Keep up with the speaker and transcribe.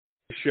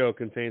This show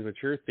contains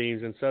mature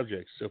themes and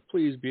subjects, so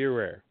please be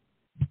aware.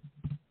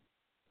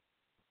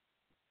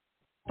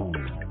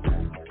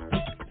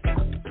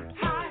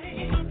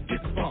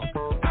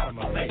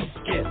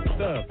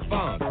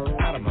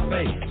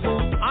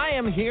 I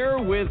am here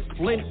with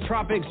Flint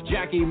Tropics'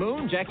 Jackie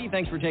Moon. Jackie,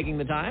 thanks for taking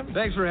the time.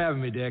 Thanks for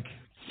having me, Dick.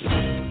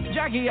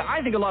 Jackie,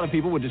 I think a lot of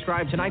people would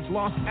describe tonight's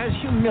loss as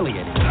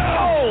humiliating.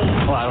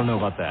 Oh! Well, I don't know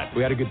about that.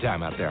 We had a good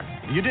time out there.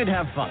 You did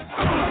have fun.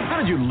 How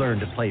did you learn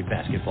to play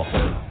basketball?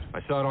 I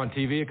saw it on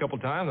TV a couple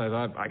times. I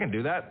thought, I can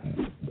do that.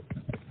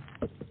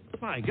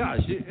 My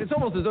gosh, it's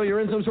almost as though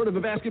you're in some sort of a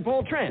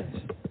basketball trance.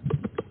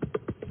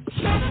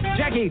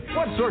 Jackie,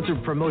 what sorts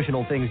of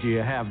promotional things do you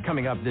have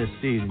coming up this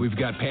season? We've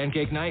got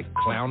pancake night,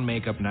 clown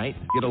makeup night.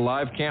 Get a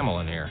live camel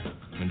in here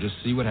and just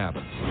see what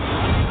happens.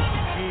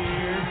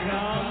 Here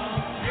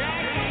comes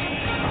Jackie!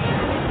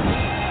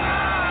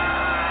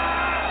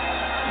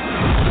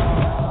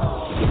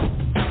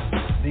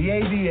 The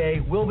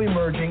ABA will be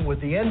merging with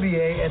the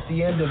NBA at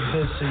the end of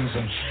this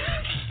season.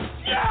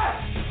 Yes!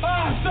 Oh,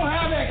 I'm so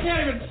happy I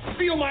can't even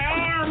feel my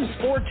arms.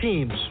 4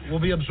 teams will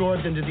be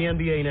absorbed into the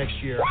NBA next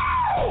year.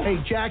 Wow! Hey,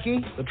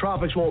 Jackie, the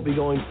Tropics won't be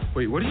going.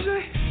 Wait, what did you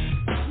say?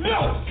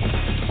 No!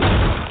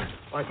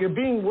 You're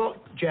being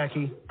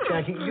Jackie,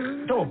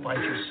 don't bite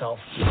yourself.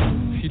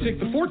 You take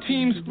the 4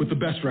 teams with the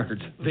best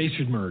records. They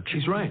should merge.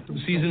 He's right. The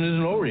season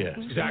isn't over yet.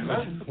 Exactly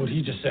what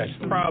he just said.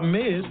 The problem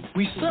is,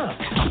 we suck.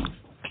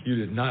 You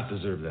did not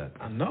deserve that.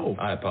 I know.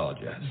 I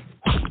apologize.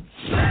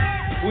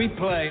 We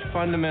play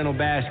fundamental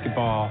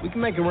basketball. We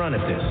can make a run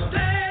at this.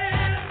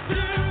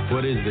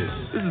 What is this?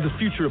 This is the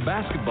future of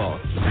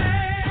basketball.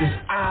 It's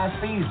our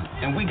season,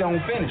 and we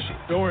gonna finish it.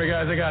 Don't worry,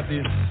 guys. I got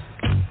these.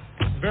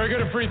 Very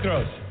good at free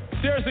throws.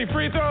 Seriously,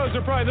 free throws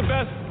are probably the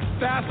best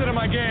facet of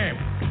my game.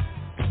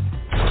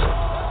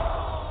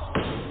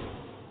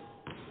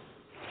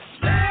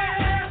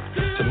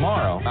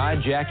 Tomorrow, I,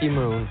 Jackie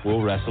Moon,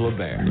 will wrestle a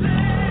bear.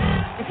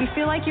 If you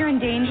feel like you're in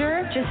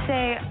danger, just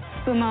say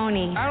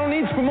Spumoni. I don't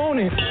need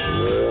Spumoni.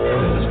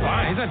 It's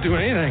fine. He's not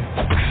doing anything.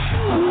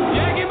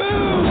 Jackie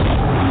Moon!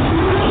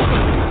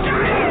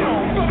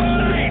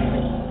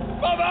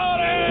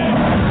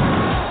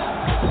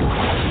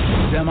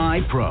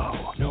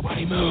 Semi-Pro.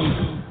 Nobody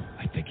move.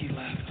 I think he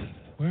left.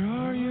 Where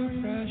are you,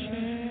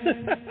 precious?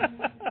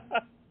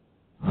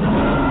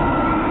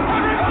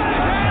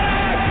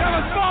 Everybody have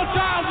a small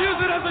child, use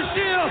it as a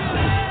shield.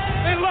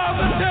 They love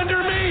the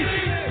tender meat.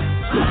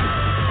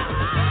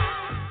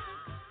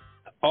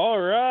 All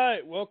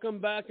right, welcome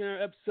back in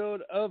our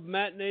episode of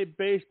Matinee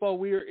Baseball.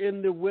 We are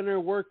in the winter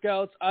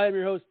workouts. I am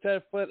your host,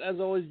 Ted Flint, as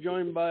always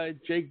joined by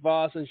Jake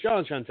Voss and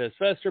Sean Shantes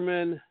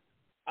Festerman.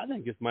 I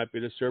think this might be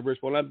the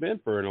soberest one I've been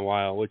for in a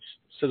while, which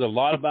says a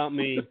lot about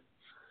me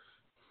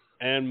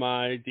and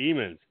my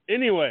demons.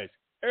 Anyways,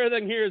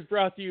 everything here is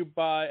brought to you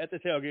by, at the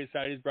tailgate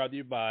side, is brought to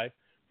you by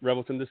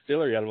Revelton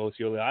Distillery out of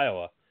Osceola,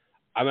 Iowa.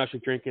 I'm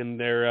actually drinking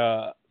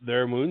their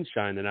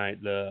moonshine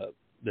tonight, the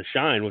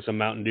Shine with some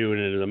Mountain Dew,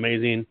 and it is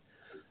amazing.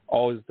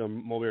 Always the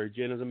Mulberry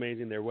Gin is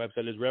amazing. Their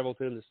website is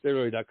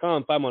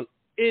reveltondistillery.com. Find them on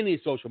any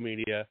social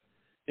media,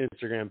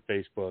 Instagram,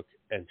 Facebook,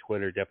 and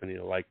Twitter. Definitely need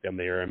to like them.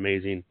 They are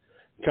amazing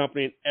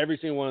company, and every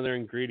single one of their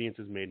ingredients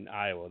is made in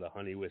Iowa. The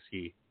honey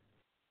whiskey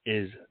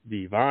is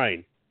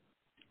divine.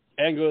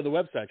 And go to the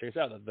website. Check us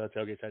out at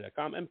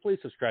thetailgateside.com. And please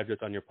subscribe to us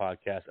on your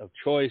podcast of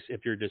choice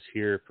if you're just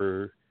here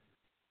for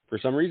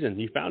some reason.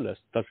 You found us.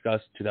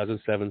 Discuss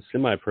 2007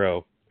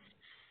 Semi-Pro.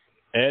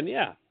 And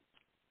yeah,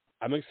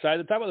 I'm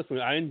excited to talk about this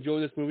movie. I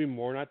enjoy this movie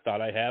more than I thought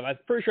I have. I'm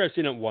pretty sure I've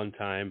seen it one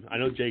time. I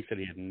know Jake said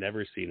he had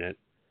never seen it.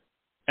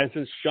 And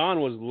since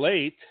Sean was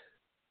late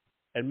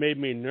and made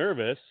me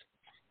nervous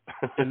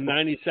in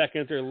 90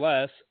 seconds or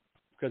less,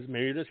 because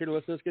maybe you're just here to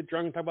listen to us get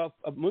drunk and talk about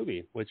a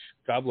movie, which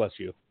God bless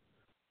you.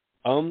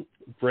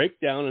 Break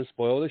down and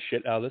spoil the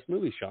shit out of this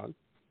movie, Sean.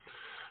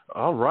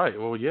 All right.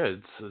 Well, yeah,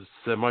 it's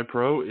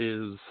Semi-Pro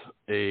is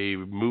a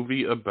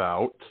movie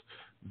about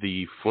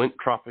the Flint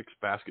Tropics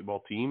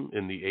basketball team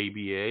in the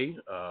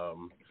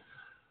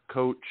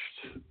ABA,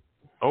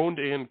 owned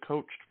and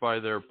coached by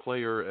their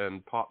player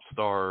and pop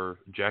star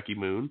Jackie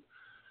Moon.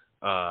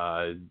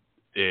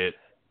 It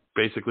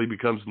basically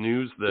becomes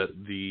news that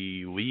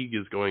the league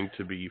is going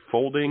to be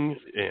folding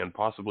and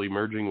possibly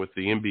merging with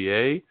the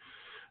NBA,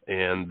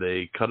 and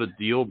they cut a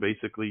deal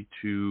basically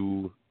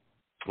to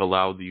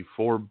allow the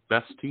 4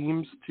 best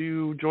teams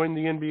to join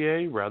the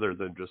NBA rather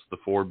than just the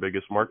 4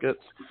 biggest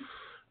markets.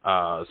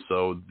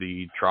 So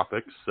the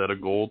Tropics set a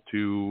goal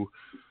to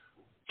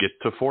get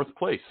to 4th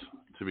place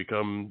to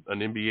become an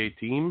NBA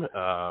team.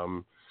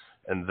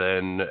 And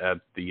then at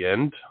the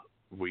end,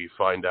 we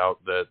find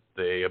out that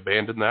they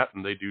abandoned that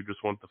and they do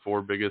just want the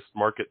 4 biggest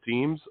market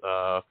teams.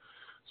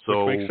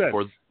 So which makes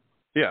sense.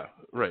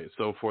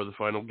 So for the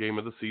final game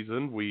of the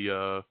season,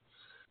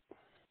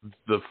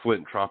 the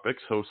Flint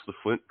Tropics host the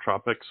Flint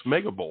Tropics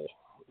Mega Bowl,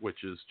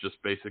 which is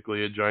just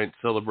basically a giant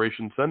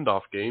celebration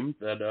send-off game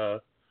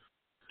that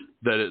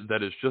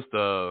is just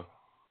a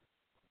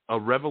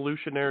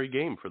revolutionary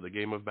game for the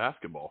game of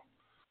basketball.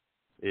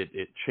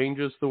 It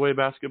changes the way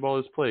basketball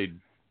is played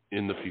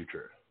in the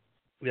future.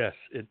 Yes,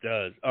 it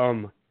does.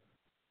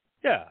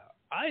 Yeah,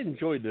 I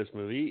enjoyed this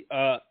movie.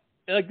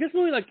 Like this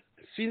movie, like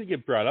seems to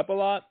get brought up a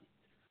lot,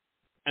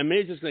 and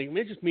maybe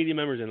just media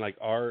members in like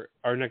our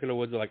neck of the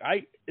woods are like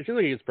it seems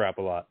like it gets brought up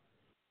a lot,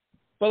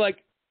 but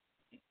like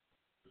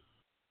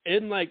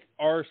in like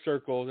our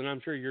circles, and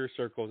I'm sure your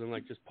circles, and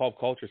like just pop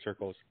culture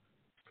circles,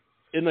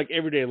 in like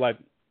everyday life,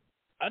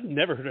 I've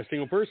never heard a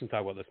single person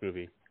talk about this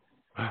movie,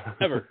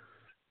 ever.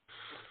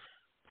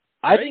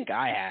 I think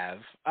I have.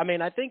 I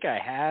mean, I think I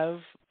have,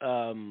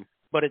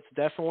 but it's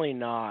definitely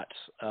not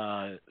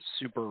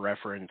super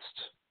referenced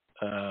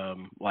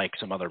like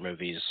some other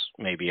movies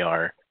maybe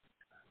are.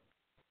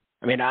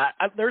 I mean,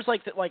 there's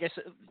like I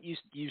said,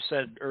 you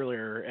said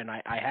earlier, and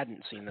I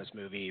hadn't seen this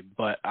movie,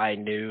 but I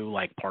knew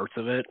like parts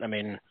of it. I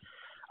mean,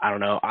 I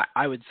don't know.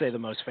 I would say the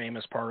most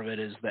famous part of it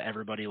is the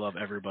Everybody Love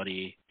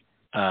Everybody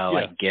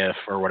like GIF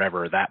or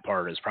whatever. That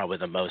part is probably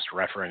the most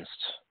referenced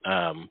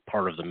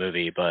part of the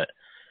movie, but.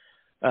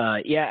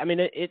 Yeah, I mean,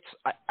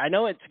 I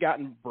know it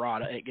gets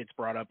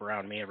brought up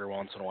around me every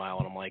once in a while,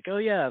 and I'm like, oh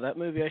yeah, that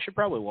movie, I should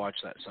probably watch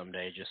that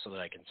someday just so that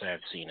I can say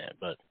I've seen it.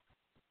 But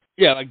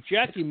yeah, like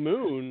Jackie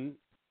Moon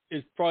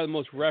is probably the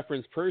most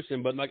referenced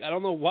person, but like I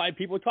don't know why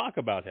people talk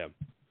about him.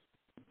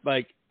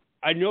 Like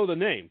I know the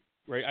name,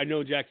 right? I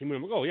know Jackie Moon.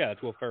 I'm like, oh yeah,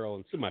 that's Will Ferrell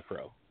and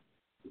Semi-Pro,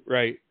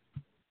 right?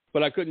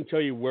 But I couldn't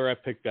tell you where I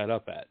picked that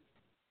up at.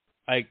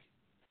 Like,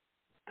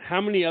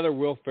 how many other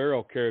Will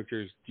Ferrell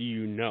characters do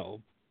you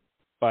know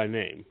by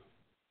name?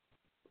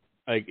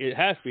 Like it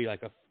has to be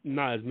like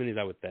not as many as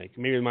I would think.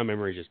 Maybe my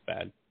memory is just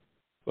bad.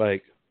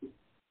 Like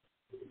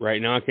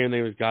right now I can't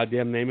think of his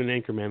goddamn name in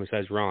Anchorman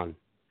besides Ron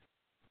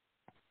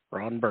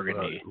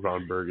Burgundy.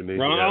 Ron Burgundy.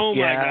 Oh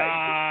my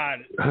God!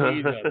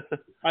 Jesus.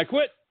 I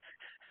quit.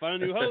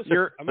 Find a new host.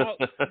 I'm out.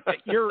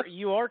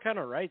 You are kind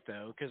of right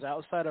though, because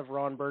outside of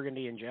Ron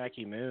Burgundy and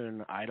Jackie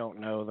Moon, I don't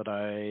know that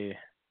I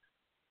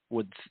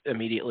would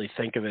immediately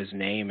think of his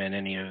name in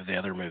any of the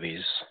other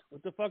movies.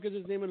 What the fuck is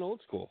his name in Old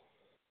School?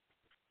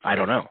 I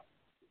don't know.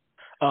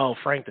 Oh,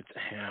 Frank.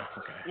 Yeah.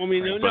 Okay. Well, I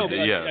mean, no, but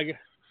yeah.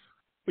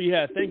 But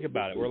yeah, think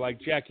about it. Where like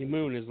Jackie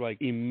Moon is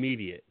like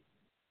immediate,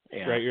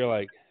 right? You're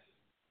like,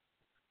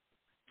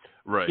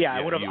 right. Yeah,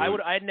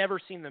 I had never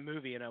seen the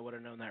movie, and I would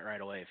have known that right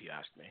away if you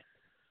asked me.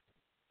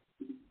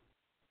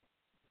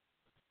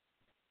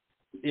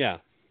 Yeah.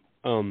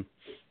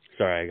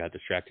 Sorry, I got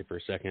distracted for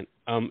a second.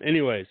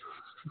 Anyways.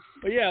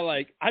 But yeah,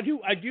 like I do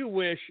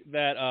wish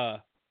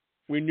that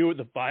we knew what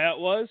the buyout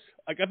was.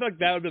 Like I feel like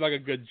that would be like a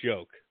good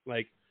joke.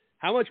 Like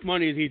how much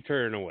money is he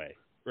turning away,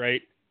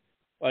 right?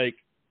 Like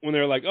when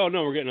they're like, "Oh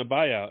no, we're getting a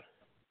buyout,"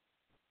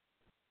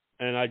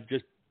 and I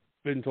just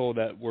been told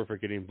that we're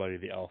forgetting Buddy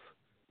the Elf.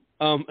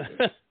 We have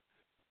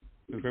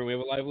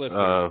a live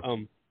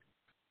listener.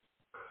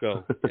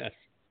 So yes.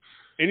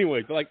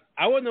 Anyways, but like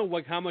I want to know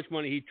like how much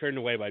money he turned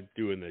away by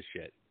doing this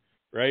shit,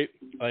 right?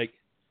 Like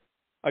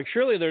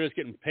surely they're just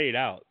getting paid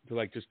out to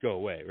like just go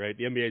away, right?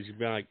 The NBA's just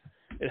been like,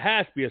 it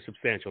has to be a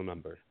substantial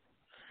number.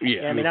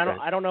 Yeah, I mean,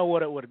 I don't know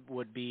what it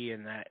would be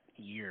in that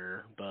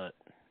year, but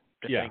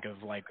to think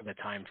of like the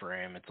time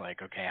frame, it's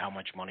like, okay, how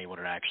much money would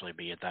it actually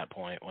be at that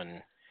point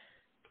when?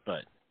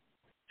 But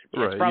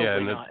it's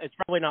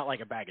probably not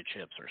like a bag of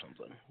chips or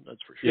something.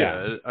 That's for sure.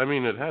 Yeah, I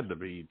mean, it had to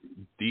be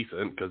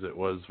decent because it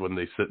was when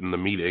they sit in the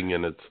meeting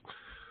and it's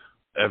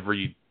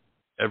every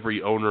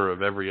owner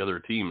of every other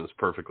team is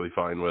perfectly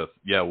fine with,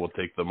 yeah, we'll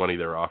take the money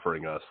they're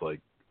offering us.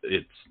 Like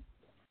it's,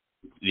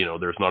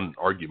 there's not an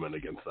argument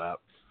against that.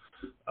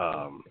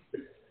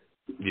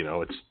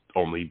 It's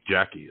only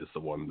Jackie is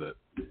the one that,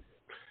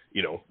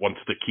 wants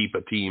to keep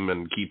a team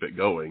and keep it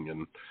going,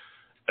 and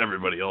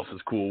everybody else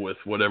is cool with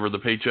whatever the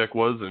paycheck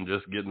was and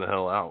just getting the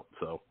hell out.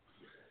 So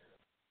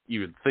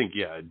you would think,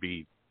 yeah, it'd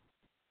be,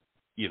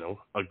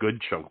 a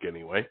good chunk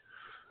anyway.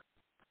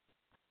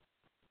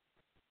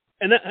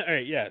 And that, all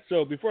right, yeah.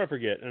 So before I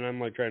forget, and I'm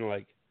like trying to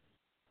like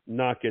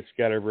not get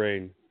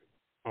scatterbrained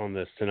on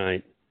this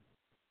tonight,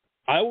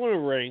 I want to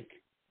rank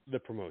the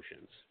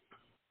promotions.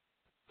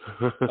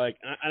 Like,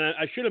 and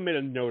I should have made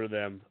a note of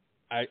them.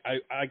 I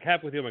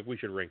cap with him like we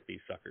should rank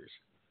these suckers.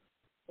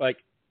 Like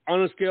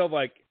on a scale of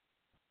like,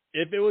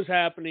 if it was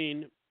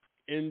happening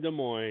in Des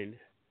Moines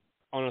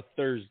on a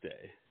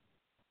Thursday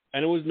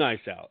and it was nice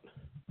out,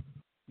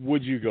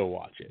 would you go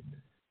watch it?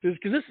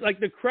 Because this like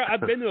the crowd.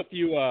 I've been to a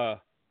few.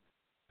 What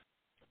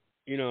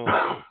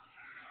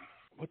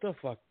the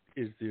fuck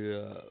is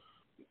the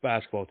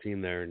basketball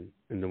team there in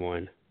Des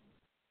Moines?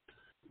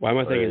 Why am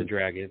I thinking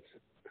Dragons?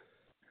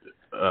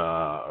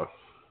 No,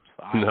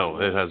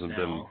 it hasn't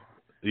been.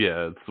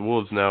 Yeah, it's the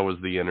Wolves now was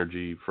the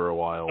Energy for a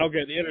while.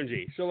 Okay, the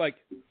Energy. So like,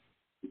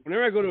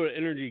 whenever I go to an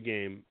Energy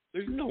game,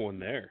 there's no one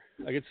there.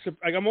 Like it's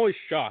like I'm always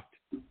shocked.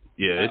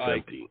 Yeah, it's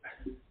empty.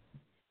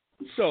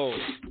 So,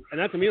 and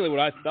that's immediately what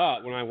I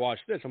thought when I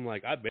watched this. I'm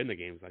like, I've been to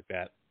games like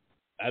that.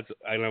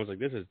 And I was like,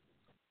 this is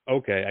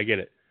okay. I get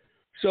it.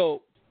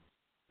 So,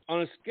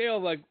 on a scale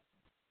of like,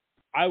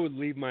 I would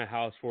leave my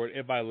house for it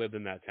if I lived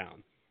in that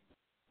town.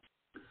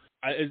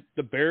 Is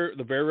the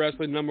bear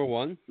wrestling number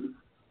one?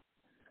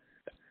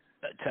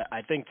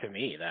 I think to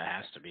me that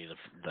has to be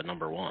the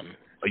number one.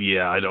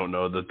 Yeah, I don't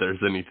know that there's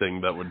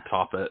anything that would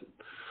top it.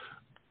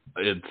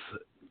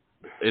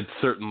 It's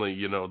certainly,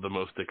 the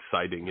most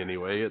exciting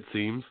anyway, it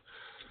seems.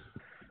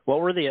 What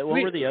were the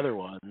other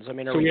ones? I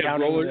mean, are we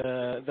counting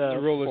the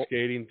roller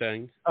skating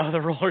thing? Oh, the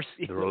roller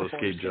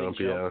skate jump,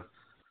 yeah.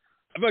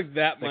 I feel like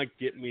that might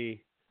get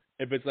me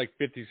if it's like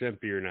 50 cent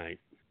beer night,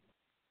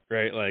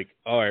 right? Like,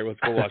 all right, let's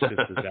go watch this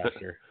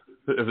disaster.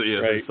 Yeah,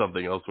 right? There's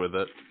something else with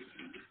it.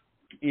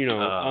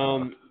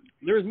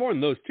 There was more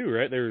than those two,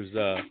 right? There's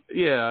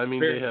yeah, I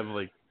mean they have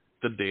like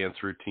the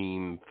dance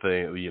routine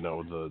thing.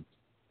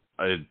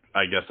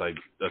 I guess I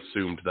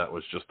assumed that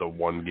was just a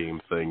one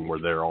game thing where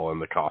they're all in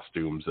the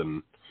costumes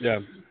and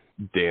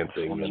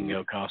dancing.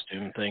 Flamingo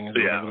costume thing is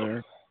over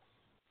there.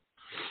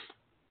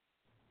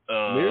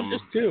 There's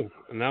just two,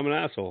 and I'm an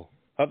asshole.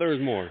 Thought there was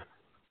more.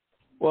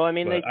 Well, I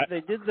mean,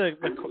 they did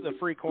the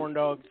free corn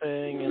dog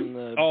thing and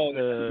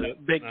the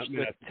big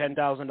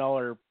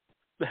 $10,000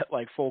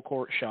 like full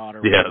court shot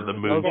or whatever. The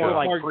moon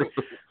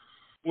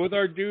with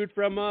our dude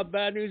from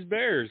Bad News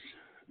Bears.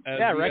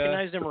 I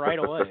recognized him right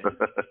away.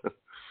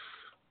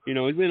 He's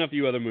been in a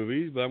few other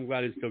movies, but I'm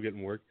glad he's still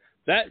getting work.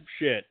 That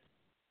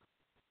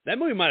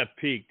movie might have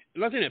peaked.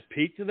 I'm not saying it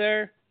peaked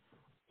there,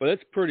 but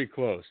it's pretty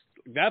close.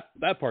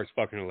 That part's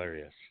fucking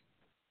hilarious.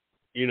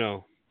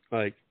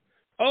 Like,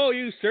 oh,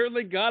 you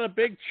certainly got a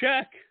big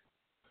check.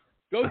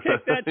 Go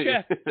take that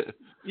check.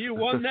 You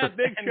won that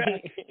big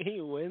check.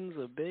 He wins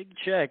a big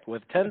check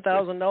with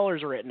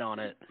 $10,000 written on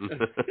it.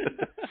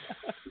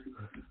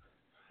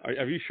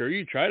 Are you sure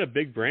you tried a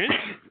big branch?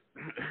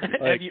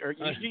 Like,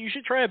 you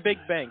should try a big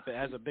bank that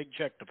has a big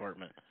check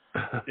department.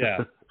 Yeah,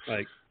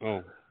 like,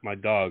 oh, my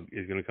dog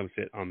is gonna come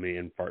sit on me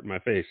and fart in my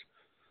face.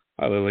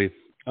 Hi, Lily.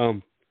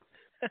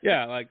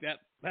 Yeah, like that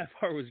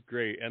part was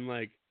great, and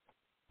like,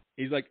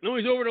 he's like, no,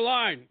 he's over the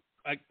line.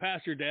 Like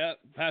Pastor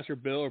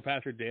Bill or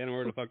Pastor Dan, or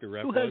where the fuck the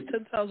rep was. Who has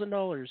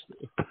 $10,000?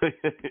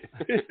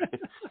 It's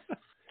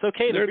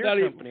okay. The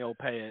beer company will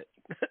pay it.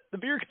 The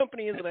beer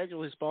company isn't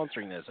actually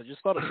sponsoring this. I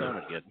just thought it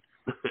sounded good.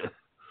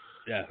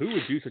 Yeah, who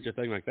would do such a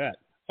thing like that?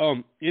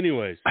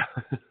 Anyways,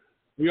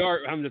 we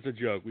are. That's a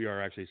joke. We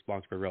are actually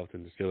sponsored by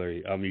Relton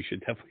Distillery. You should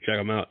definitely check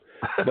them out.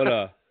 But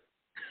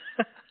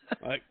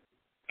like,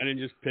 I didn't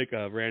just pick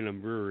a random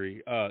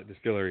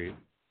distillery.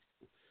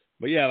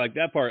 But yeah, like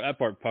that part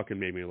fucking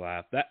made me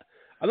laugh.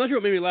 I'm not sure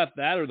what made me laugh,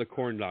 that or the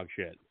corn dog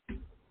shit.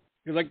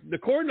 Because like the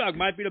corn dog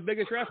might be the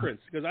biggest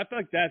reference, because I feel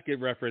like that get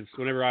referenced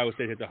whenever Iowa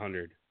State hits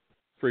 100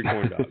 free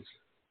corn dogs.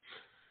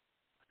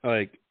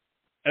 Like,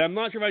 and I'm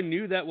not sure if I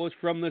knew that was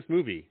from this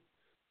movie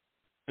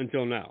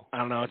until now. I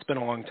don't know. It's been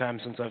a long time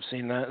since I've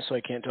seen that, so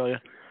I can't tell you.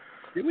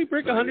 Did we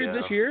break 100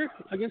 this year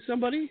against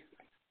somebody?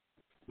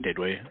 Did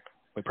we?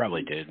 We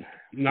probably did.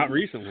 Not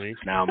recently.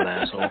 Now I'm an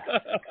asshole.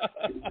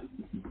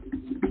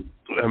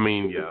 I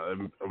mean, yeah,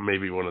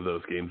 maybe one of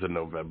those games in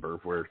November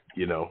where,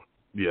 you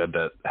had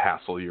to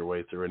hassle your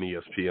way through an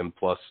ESPN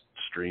Plus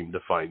stream to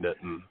find it.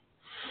 And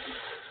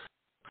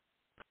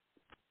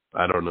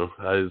I don't know.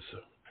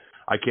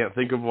 I can't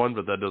think of one,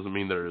 but that doesn't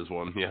mean there is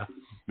one. Yeah.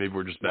 Maybe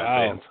we're just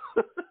bad fans.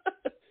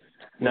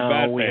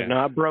 No, we have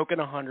not broken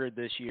 100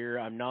 this year.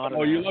 I'm not.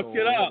 Oh, you looked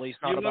it up. At least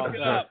not about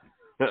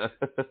that.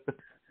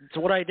 It's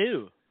what I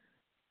do.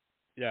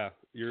 Yeah,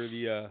 you're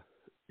the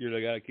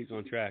guy that keeps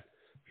on track.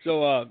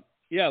 So,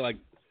 yeah, like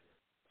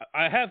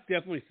I have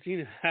definitely seen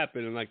it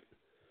happen, and like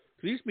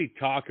there used to be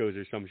tacos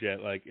or some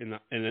shit, like and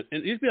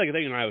it used to be like a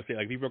thing in Iowa State,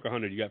 like if you broke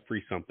 100, you got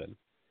free something.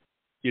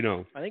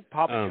 I think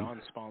Papa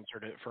John's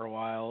sponsored it for a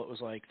while. It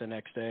was like the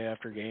next day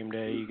after game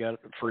day, you got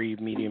free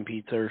medium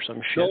pizza or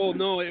some shit.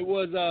 No, it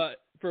was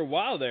for a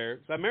while there.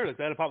 So I remember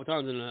they had a Papa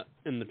John's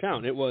in the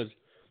town. It was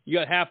you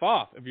got half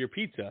off of your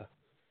pizza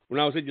when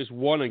I was at just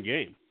won a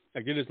game.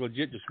 Like it is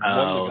legit just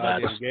won the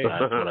goddamn game.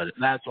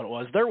 That's what it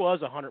was. There was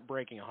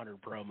breaking 100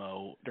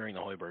 promo during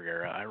the Hoiberg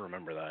era. I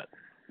remember that,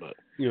 but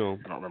I don't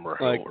remember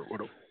how.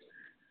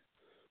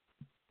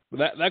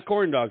 That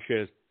corn dog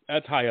shit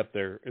that's high up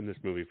there in this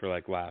movie for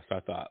like laughs. I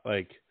thought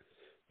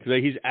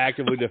because he's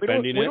actively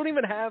defending we don't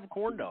even have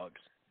corn dogs.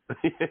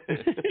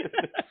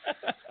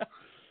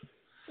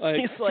 Like,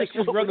 he's like,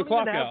 just run the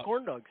clock out. Have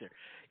corn dogs here.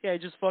 Yeah, he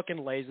just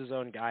fucking lays his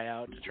own guy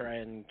out to try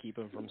and keep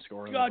him from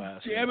scoring. God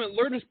damn it!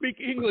 Learn to speak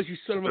English, you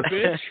son of a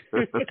bitch.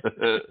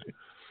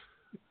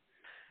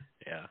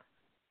 Yeah.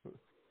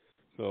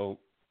 So,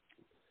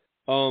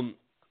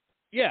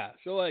 yeah.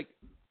 So like,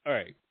 all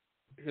right.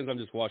 Since I'm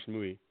just watching the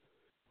movie,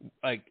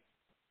 like,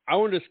 I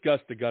want to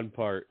discuss the gun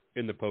part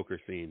in the poker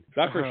scene.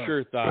 So I for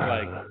sure thought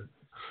like I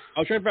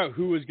was trying to figure out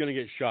who was going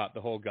to get shot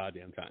the whole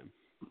goddamn time.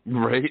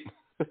 Right.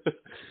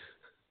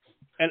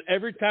 And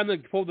every time they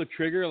pulled the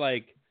trigger,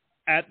 like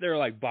at their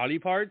like body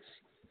parts,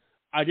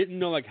 I didn't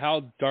know like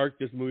how dark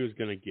this movie was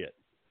gonna get.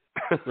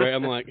 Right?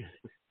 I'm like,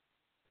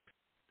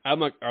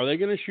 are they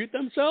gonna shoot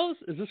themselves?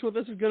 Is this what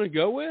this is gonna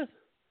go with?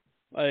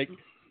 Like,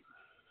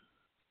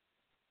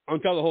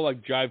 on top of the whole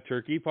like jive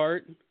turkey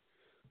part,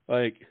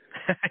 like.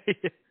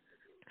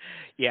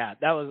 Yeah,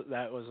 that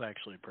was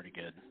actually pretty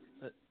good.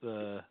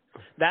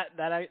 That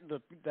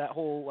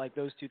whole like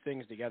those two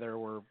things together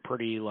were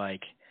pretty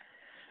like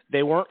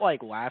they weren't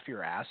like laugh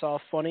your ass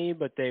off funny,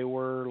 but they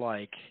were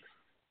like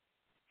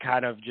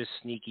kind of just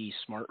sneaky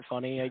smart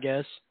funny, I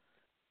guess.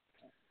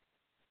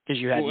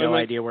 Because you had no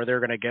idea where they're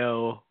gonna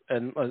go,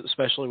 and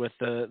especially with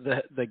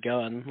the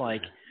gun,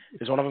 like.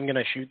 Is one of them going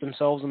to shoot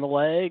themselves in the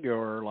leg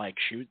or, like,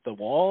 shoot the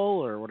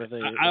wall? Or what are they?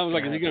 I was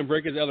like, is he going to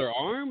break his other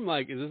arm?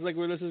 Like, is this like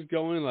where this is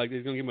going? Like,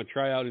 he's going to give him a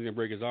tryout and he's going to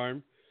break his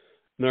arm?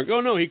 And they're like, oh,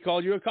 no, he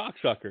called you a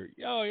cocksucker.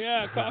 Oh,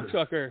 yeah,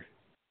 cocksucker.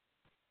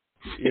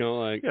 You know,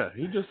 like. Yeah,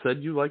 he just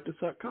said you like to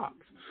suck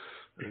cocks.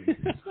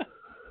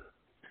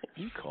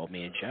 You called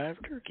me a jive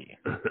turkey.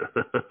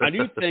 I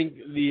do think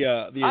the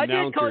announcers. I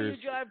did call you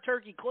jive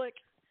turkey, click.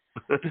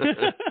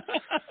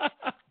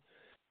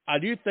 I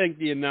do think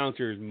the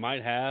announcers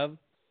might have,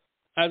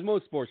 as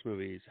most sports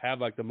movies, have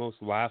like the most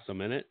laughs a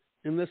minute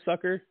in this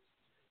sucker.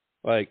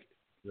 Like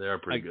they are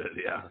pretty good,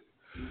 yeah.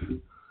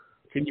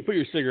 Can you put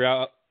your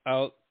cigarette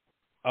out?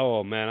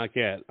 Oh man, I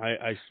can't.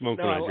 I smoke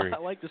when I drink. I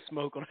like to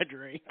smoke when I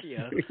drink.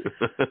 Yeah.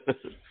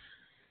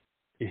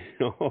 You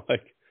know,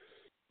 like,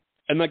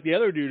 and like the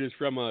other dude is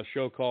from a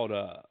show called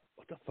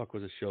what the fuck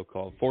was the show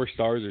called? 4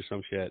 Stars or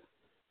some shit,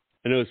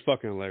 and it was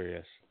fucking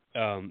hilarious.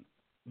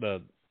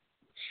 The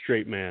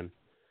straight man,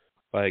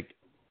 like.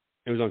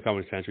 It was on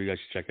Comedy Central. You guys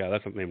should check it out.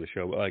 That's not the name of the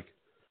show. But, like,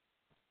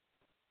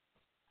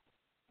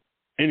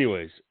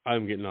 anyways,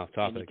 I'm getting off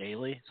topic. Andy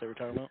Daly? Is that what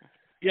we're talking about?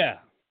 Yeah.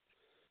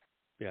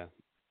 Yeah.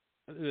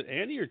 Is it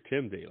Andy or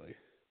Tim Daly?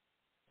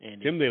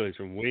 Andy. Tim Daly's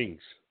from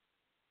Wings,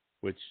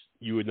 which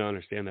you would not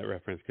understand that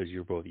reference because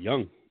you're both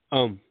young.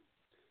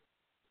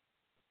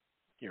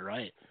 You're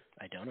right.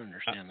 I don't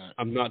understand that.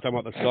 I'm not talking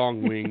about the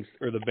song Wings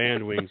or the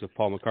band Wings of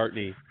Paul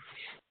McCartney,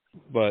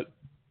 but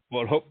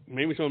hope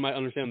maybe someone might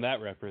understand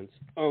that reference.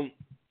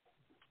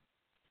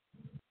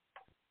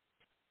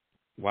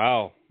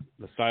 Wow,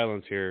 the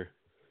silence here.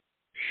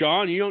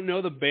 Sean, you don't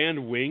know the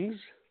band Wings?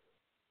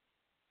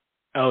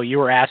 Oh, you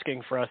were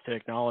asking for us to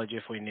acknowledge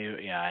if we knew.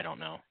 Yeah, I don't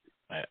know.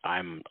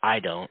 I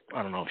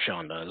don't know if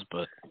Sean does,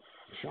 but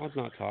Sean's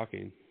not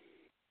talking.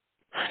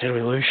 Did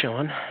we lose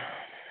Sean?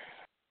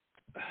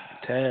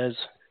 Tez.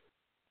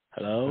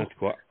 Hello? That's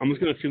cool. I'm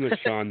just gonna assume that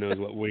Sean knows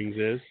what Wings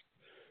is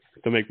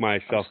to make my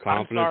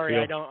self-confidence I'm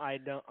sorry, feel.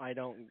 I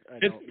don't.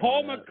 It's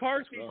Paul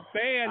McCartney's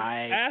band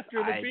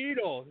after the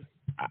Beatles.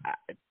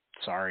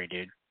 Sorry,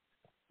 dude.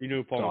 You know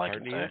who Paul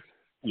McCartney is?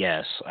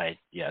 Yes, I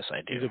do.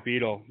 He's a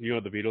Beatle. You know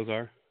what the Beatles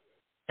are?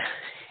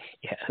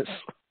 Yes.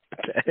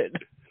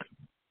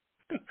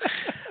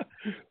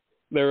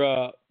 They're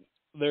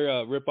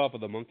a rip off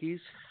of the Monkees.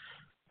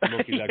 The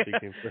Monkees actually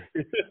came first.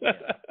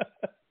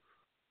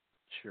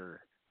 Sure.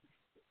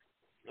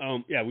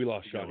 Yeah, we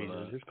lost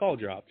Sean. His call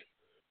dropped.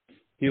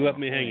 He left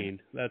me hanging.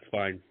 That's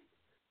fine.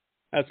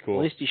 That's cool.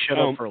 At least he shut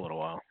up for a little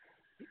while.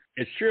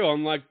 It's true.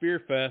 Unlike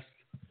Beer Fest,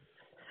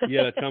 he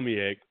had a tummy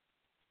ache.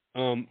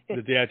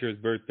 The day after his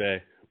birthday.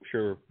 I'm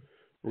sure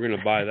we're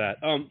gonna buy that.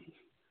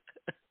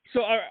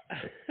 So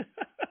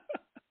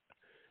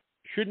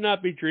should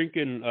not be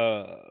drinking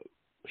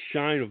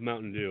Shine of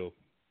Mountain Dew.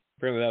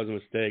 Apparently that was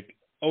a mistake.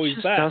 Oh, he's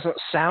back. Doesn't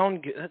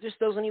sound good. That just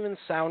doesn't even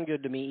sound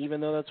good to me, even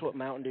though that's what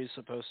Mountain Dew is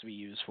supposed to be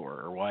used for,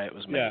 or why it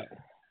was made. Yeah.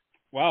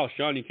 Wow,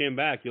 Sean, you came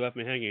back. You left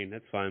me hanging.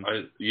 That's fine.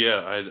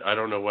 I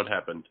don't know what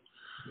happened.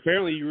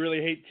 Apparently, you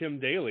really hate Tim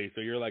Daly,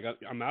 so you're like,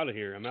 I'm out of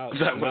here. I'm out.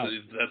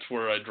 That's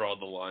where I draw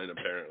the line,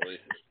 apparently.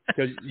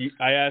 Because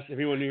I asked if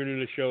anyone knew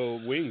the show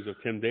Wings with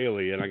Tim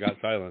Daly, and I got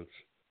silence.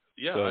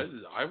 Yeah, so,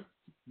 I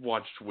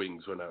watched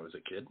Wings when I was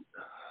a kid.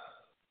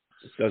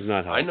 It does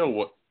not help. I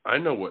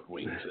know what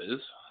Wings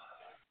is.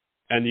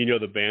 And you know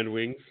the band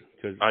Wings?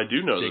 Cause I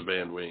do know the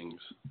band Wings.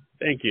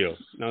 Thank you.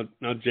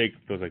 Now Jake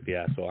feels like the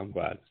asshole. I'm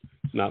glad.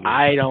 Not me.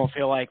 I don't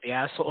feel like the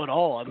asshole at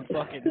all. I'm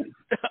fucking.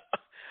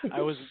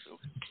 I was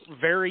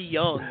very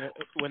young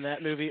when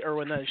that movie or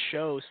when that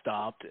show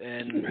stopped,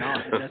 and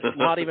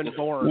not even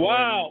born.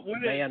 Wow, when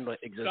the band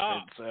existed.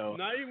 Stopped. So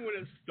not even when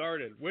it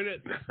started. When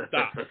it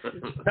stopped.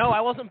 No,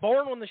 I wasn't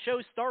born when the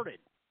show started.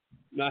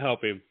 Not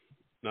helping.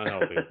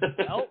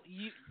 Well,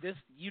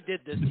 you did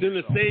this. It's in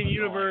the same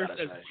universe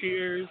as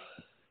Cheers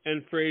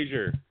and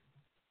Frasier.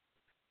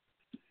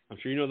 I'm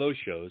sure you know those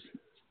shows.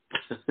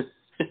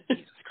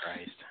 Jesus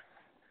Christ.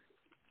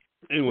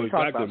 Anyway,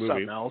 back to the movie.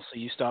 Something else, so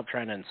you stop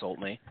trying to insult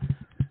me.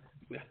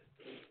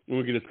 When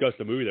we can discuss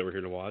the movie that we're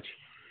here to watch.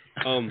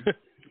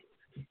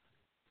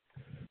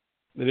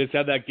 They just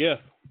had that gif.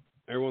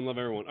 Everyone love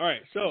everyone. All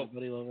right, so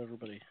everybody love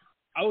everybody.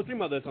 I was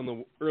thinking about this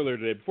earlier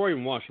today before I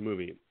even watched the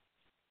movie,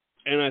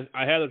 and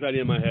I had this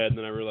idea in my head, and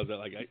then I realized that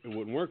it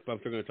wouldn't work, but I'm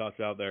still going to toss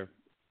it out there.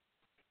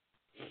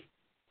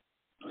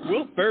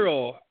 Will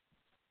Ferrell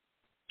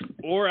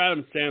or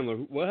Adam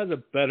Sandler, what has a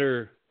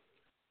better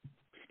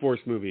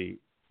sports movie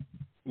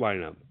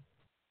lineup?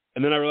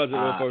 And then I realized that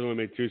Will Ferrell only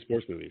made 2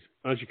 sports movies.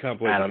 Why don't you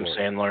compliment Adam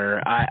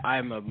Sandler?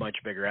 I'm a much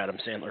bigger Adam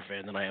Sandler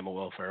fan than I am a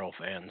Will Ferrell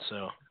fan.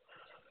 So,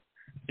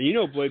 and you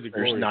know, Blades of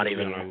Glory is not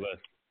even on our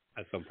list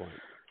at some point.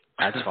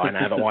 That's fine.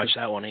 I haven't watched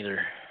that one either.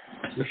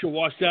 We should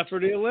watch that for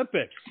the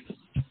Olympics.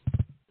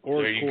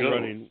 Or there you Cool go.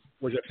 Running.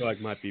 which I feel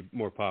like might be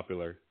more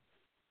popular.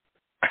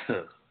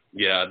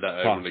 Yeah,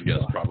 I'm going to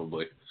guess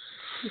probably.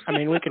 I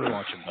mean, we can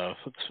watch them both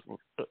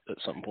at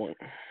some point.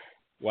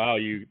 Wow,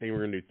 you think we're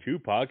going to do 2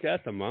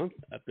 podcasts a month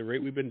at the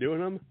rate we've been doing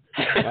them?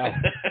 Wow.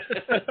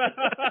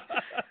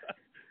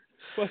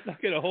 Let's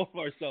not get a hold of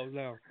ourselves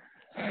now.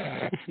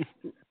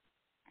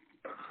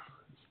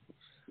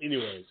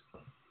 Anyways,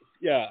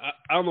 yeah,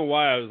 I don't know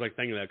why I was like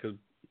thinking that, because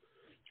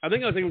I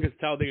think I was thinking because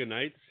Talladega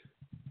Nights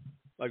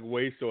like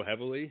weighs so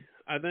heavily,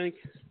 I think.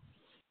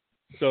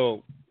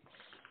 So,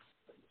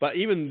 but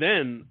even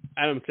then,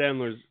 Adam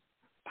Sandler's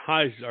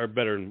highs are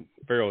better than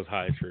Farrell's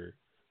highs for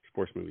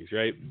sports movies,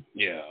 right?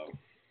 Yeah.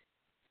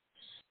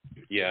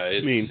 Yeah,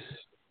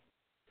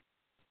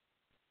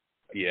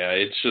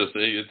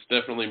 it's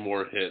definitely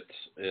more hits,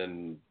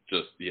 and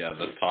just,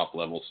 the top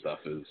level stuff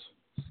is,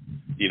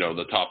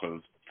 the top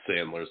of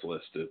Sandler's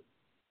list. It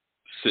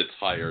sits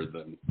higher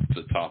than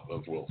the top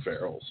of Will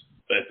Ferrell's,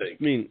 I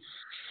think. I mean,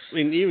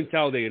 even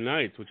Talladega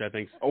Nights, which I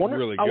think is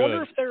really good. I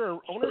wonder if there are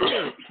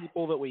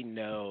people that we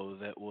know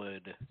that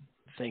would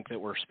think that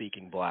we're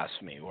speaking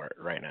blasphemy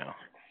right now.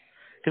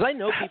 Because I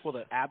know people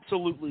that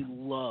absolutely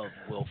love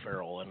Will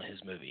Ferrell and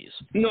his movies.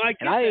 No, I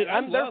can't.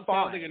 They're love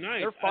fine. Talladega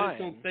Nights. They're fine. I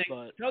just don't think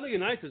but... Talladega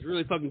Nights is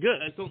really fucking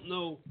good. I just don't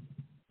know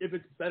if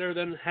it's better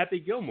than Happy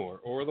Gilmore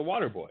or The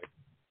Waterboy.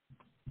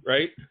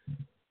 Right?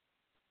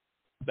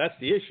 That's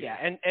the issue. Yeah,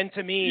 and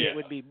to me,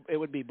 it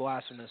would be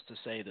blasphemous to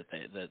say that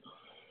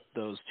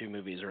those 2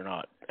 movies are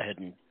not head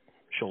and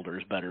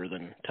shoulders better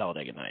than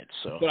Talladega Nights.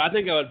 So, but I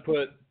think I would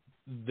put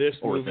this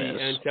movie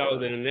and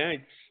Talladega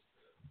Nights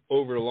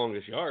over The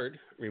Longest Yard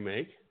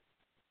remake.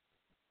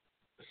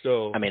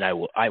 So I mean, I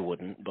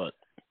wouldn't, but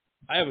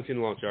I haven't seen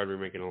The Longest Yard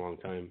remake in a long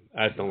time.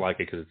 I just don't like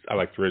it because I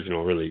like the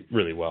original really,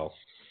 really well.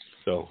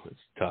 So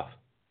it's tough.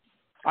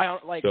 I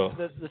like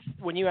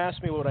when you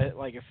asked me what I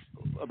like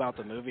about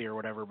the movie or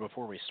whatever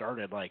before we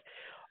started. Like,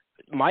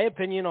 my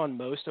opinion on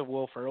most of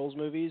Will Ferrell's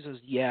movies is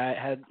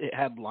it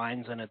had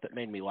lines in it that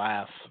made me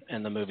laugh,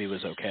 and the movie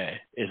was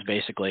okay. Is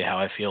basically how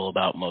I feel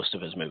about most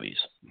of his movies.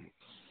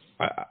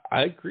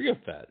 I agree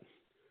with that.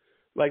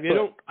 Like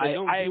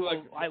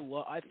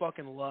I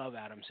fucking love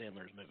Adam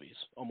Sandler's movies,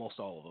 almost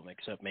all of them,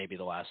 except maybe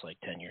the last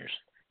 10 years.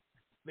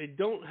 They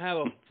don't have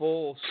a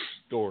full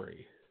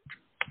story.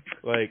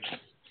 Like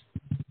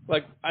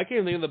I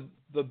can't think of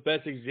the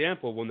best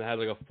example when they had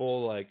a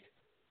full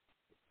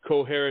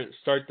coherent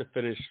start to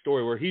finish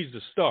story where he's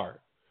the star.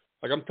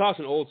 Like, I'm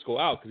tossing Old School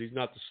out because he's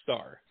not the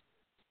star,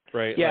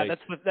 right? Yeah,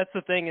 that's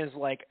the thing is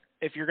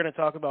if you're going to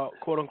talk about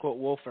quote unquote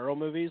Will Ferrell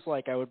movies,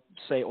 I would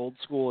say Old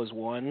School is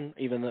one,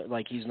 even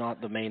though he's not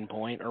the main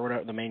point or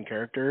whatever, the main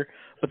character.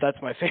 But that's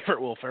my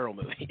favorite Will Ferrell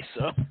movie.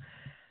 So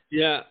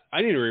yeah,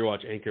 I need to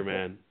rewatch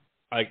Anchorman.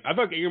 I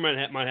thought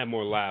Anchorman might have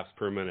more laughs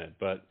per minute,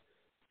 but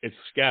it's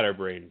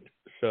scatterbrained.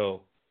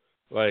 So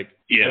I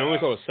only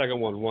saw the second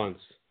one once,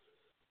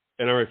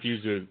 and I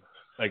refuse to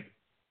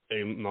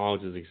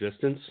acknowledge his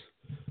existence.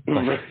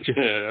 I'm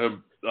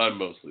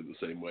mostly the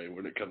same way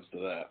when it comes to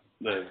that.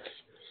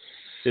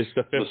 It's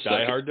the fifth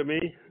Die Hard to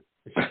me.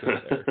 It's just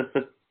not there.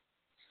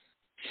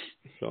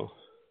 So,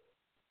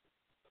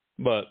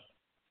 but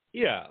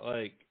yeah,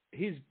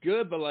 he's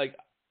good, but like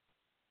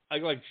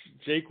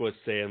Jake was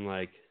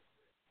saying,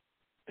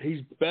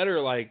 he's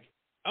better. I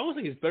don't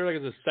think he's better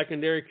as a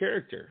secondary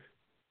character.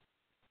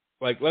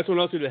 Let someone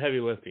else do the heavy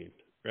lifting,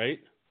 right?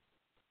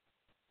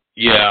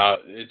 Yeah,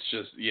 it's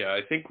just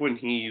I think when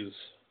he's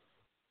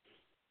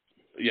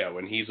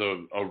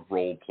a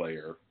role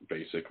player,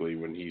 basically,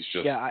 when he's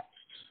just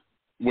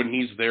when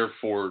he's there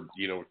for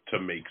to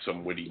make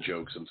some witty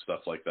jokes and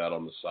stuff like that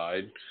on the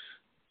side,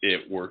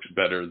 it works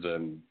better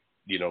than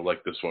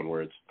like this one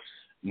where it's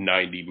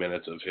 90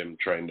 minutes of him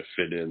trying to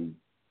fit in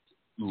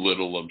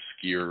little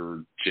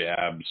obscure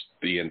jabs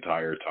the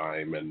entire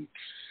time, and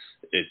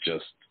it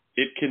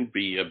can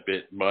be a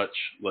bit much.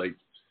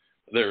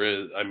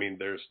 There's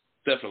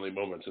definitely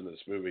moments in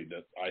this movie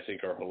that I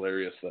think are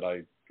hilarious that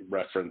I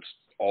reference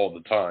all the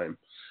time,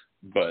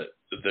 but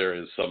there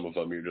is some of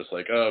them you're just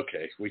like, oh,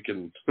 okay, we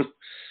can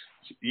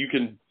you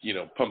can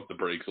pump the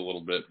brakes a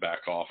little bit,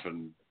 back off,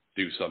 and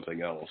do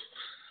something else.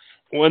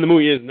 Well, the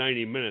movie is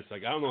 90 minutes. I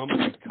don't know how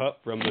much is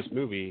cut from this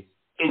movie.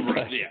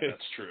 Right, yeah,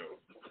 that's true.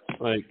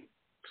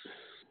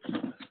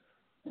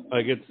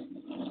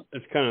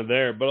 It's kind of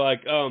there, but I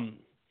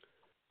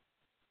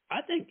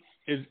think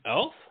is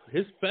Elf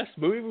his best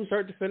movie from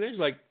start to finish,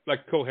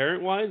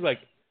 coherent wise,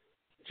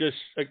 just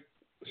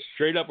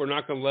straight up, we're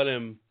not going to let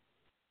him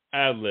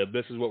ad lib.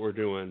 This is what we're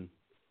doing.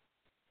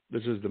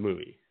 This is the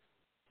movie,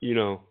 as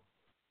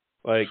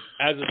a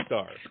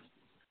star,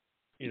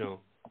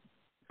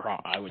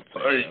 I would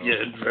say. Yeah,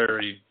 it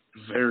very,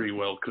 very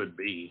well could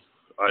be.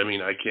 I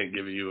mean, I can't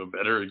give you a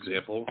better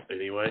example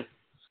anyway.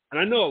 And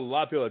I know a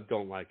lot of people that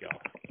don't like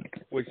Elf.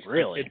 Which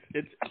really?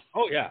 It's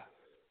oh yeah.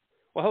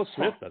 Well, Will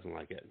Smith doesn't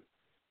like it.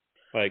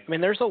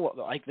 There's a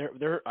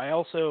there. I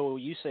also,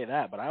 you say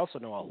that, but I also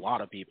know a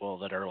lot of people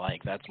that are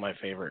that's my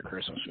favorite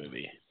Christmas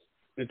movie.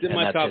 It's in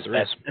my top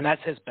 3, and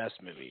that's his best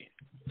movie.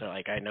 So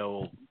I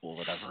know people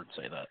that I've heard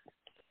say that.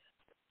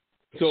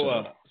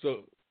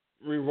 So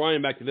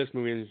rewind back to this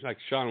movie, and like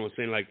Sean was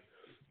saying, like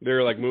there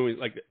are like movies,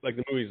 like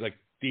the movie's like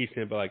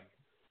decent, but like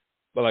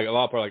a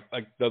lot of part,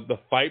 like the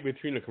fight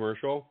between the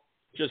commercial,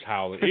 just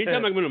howling.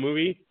 Anytime I'm in a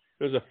movie,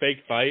 there's a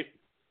fake fight,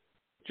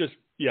 just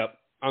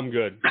I'm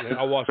good.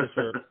 I'll watch this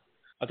for.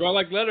 That's why I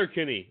like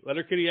Letterkenny.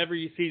 Letterkenny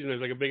every season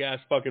there's like a big ass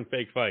fucking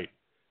fake fight.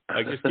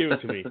 Like just give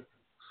it to me.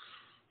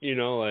 You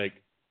know, like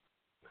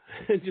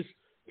just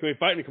can we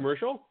fight in a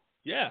commercial?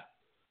 Yeah.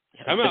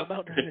 I'm out.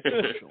 About during a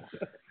commercial.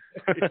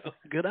 You know?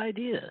 Good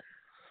idea.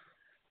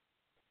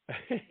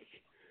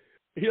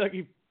 he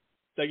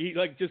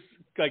just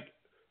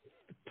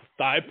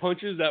thigh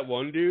punches that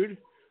one dude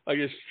like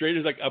as straight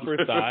as like upper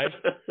thigh,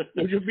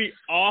 which would be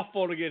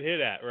awful to get hit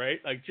at, right?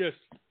 Like just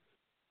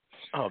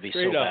it'd be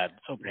so bad,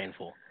 so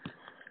painful.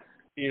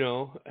 You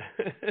know,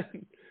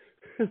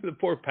 the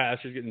poor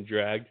pastor's getting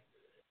dragged.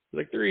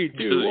 Like 3,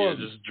 2, 1.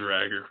 Just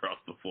drag her across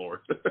the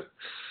floor.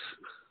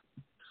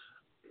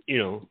 You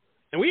know,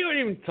 and we haven't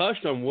even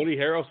touched on Woody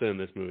Harrelson in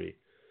this movie.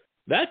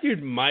 That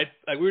dude might,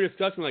 like we were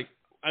discussing, like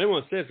I didn't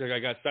want to say this because I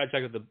got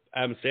sidetracked with the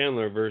Adam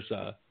Sandler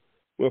versus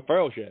Will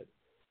Ferrell shit.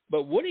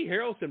 But Woody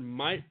Harrelson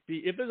might be,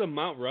 if there's a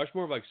Mount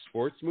Rushmore of like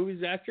sports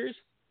movies actors,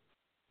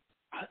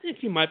 I think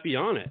he might be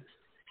on it.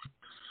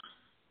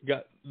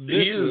 Got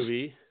this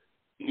movie.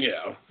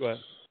 Yeah. Go ahead.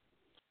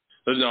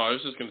 But no, I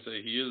was just gonna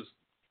say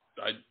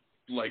I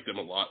liked him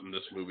a lot in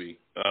this movie.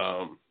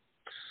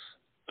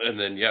 And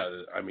then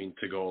I mean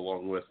to go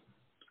along with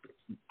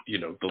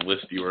the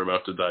list you were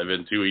about to dive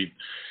into,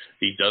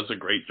 he does a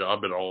great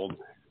job in all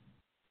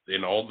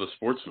the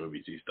sports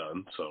movies he's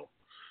done. So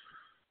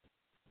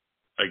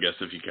I guess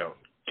if you count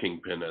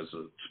Kingpin as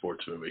a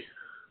sports movie.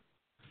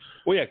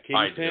 Well, yeah,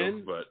 Kingpin, I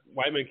do, but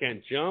White Man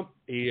Can't Jump.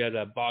 He had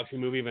a boxing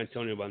movie of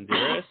Antonio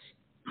Banderas.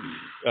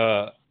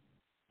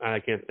 I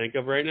can't think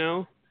of right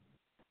now.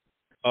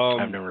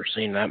 I've never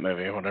seen that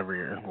movie,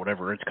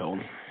 whatever it's called.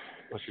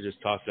 I should just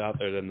toss it out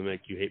there then to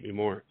make you hate me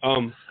more.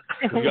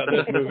 We got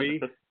this movie.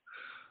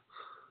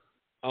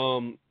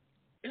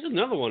 There's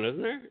another one,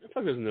 isn't there? I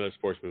thought there's another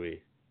sports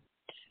movie.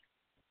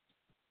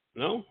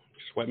 No?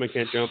 Just White Man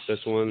Can't Jump,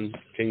 this one,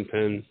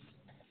 Kingpin.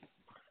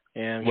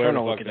 Yeah, I'm trying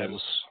to look at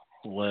his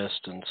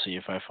list and see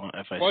if I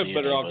probably see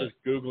better off just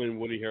Googling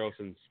Woody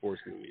Harrelson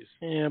sports movies.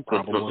 Yeah,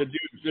 probably.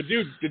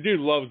 The dude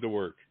loves to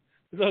work.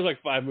 He does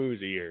like 5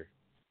 movies a year.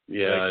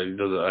 Yeah, he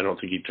doesn't, I don't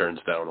think he turns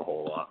down a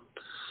whole lot.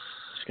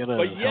 He's got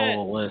a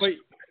hell of a list.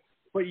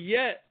 But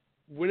yet,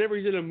 whenever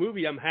he's in a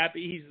movie, I'm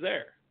happy he's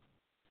there.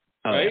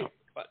 Oh, right? Yeah.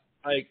 But,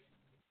 like,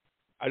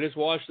 I just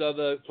watched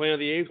the Planet of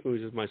the Apes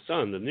movies with my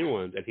son, the new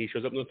ones, and he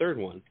shows up in the third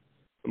one.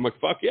 I'm like,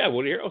 fuck yeah,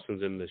 Woody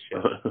Harrelson's in this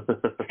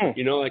shit.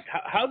 You know, like,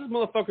 how does this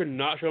motherfucker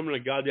not show up in a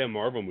goddamn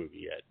Marvel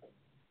movie yet?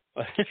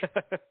 Like,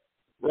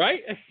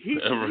 right? He's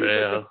like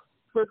a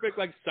perfect,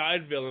 like,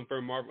 side villain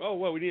for Marvel. Oh,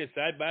 well, we need a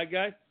side bad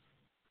guy?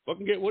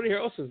 Fucking get Woody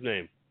Harrelson's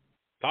name.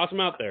 Toss him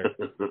out there.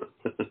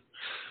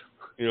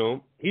 You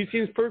know, he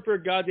seems perfect for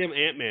a goddamn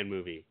Ant-Man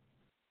movie.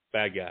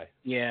 Bad guy.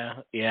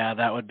 Yeah,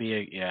 that would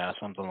be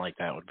something like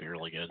that would be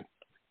really good.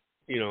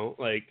 You know,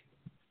 like,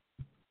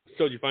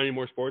 so did you find any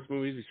more sports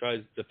movies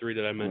besides the 3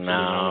 that I mentioned?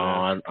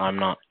 No,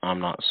 I'm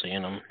not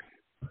seeing them.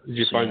 Did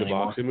you find the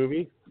boxing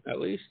movie at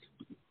least?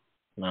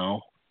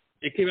 No.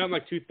 It came out in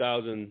like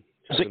 2000.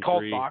 Is it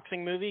called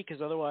Boxing Movie?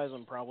 Because otherwise,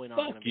 I'm probably not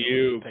going to be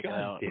able to pick it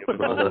out.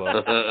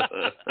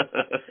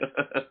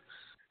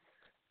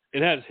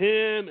 It has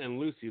him and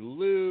Lucy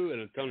Liu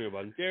and Antonio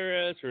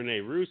Banderas, Rene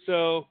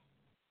Russo.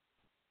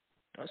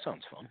 That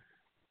sounds fun.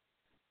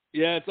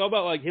 Yeah, it's all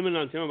about like him and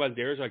Antonio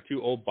Banderas are like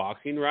 2 old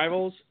boxing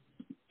rivals,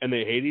 and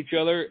they hate each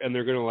other, and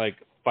they're gonna like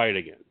fight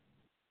again.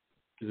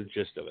 Is the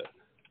gist of it.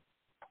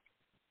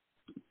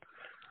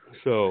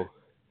 So,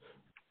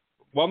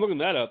 while I'm looking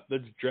that up,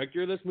 the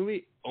director of this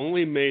movie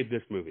only made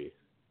this movie.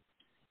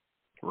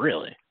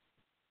 Really?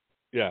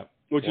 Yeah,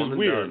 which is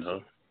weird. Done,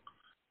 huh?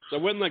 So I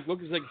went and like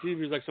looked to see if he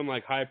was like some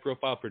like high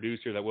profile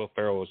producer that Will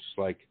Ferrell was just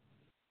like,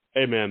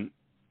 hey man,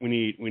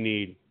 we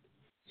need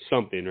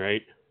something,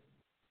 right?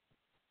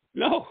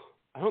 No,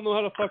 I don't know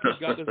how the fuck he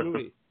got this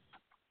movie.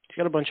 He's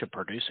got a bunch of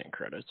producing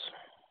credits.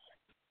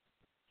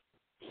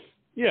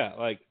 Yeah,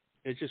 like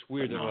it's just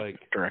weird that like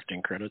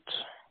directing credits.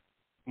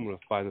 I'm gonna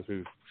find this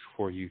movie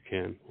before you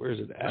can. Where is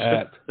it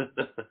at?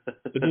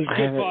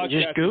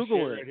 Just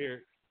Google it right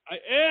here. I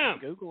am.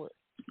 Google it.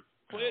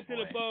 Play it to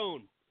the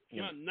bone.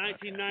 Not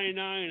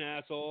 1999,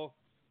 asshole.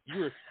 You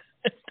were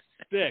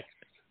 6.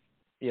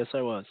 Yes,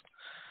 I was.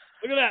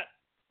 Look at that.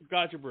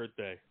 Got your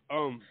birthday.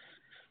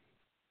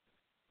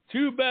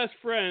 2 best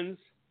friends,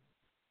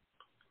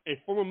 a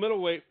former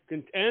middleweight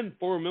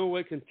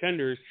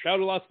contenders, travel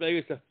to Las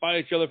Vegas to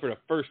fight each other for the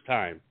first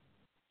time.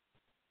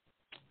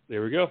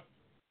 There we go.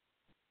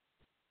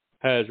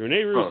 Has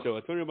Rene Russo,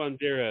 Antonio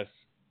Banderas.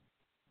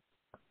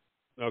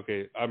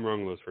 Okay, I'm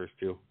wrong on those first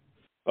 2.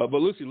 But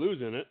Lucy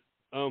Liu's in it.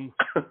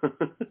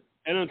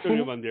 And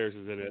Antonio Banderas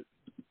is in it.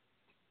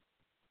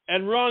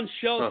 And Ron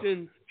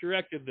Shelton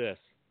directed this.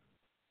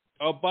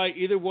 I'll buy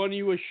either one of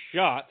you a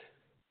shot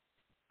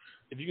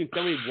if you can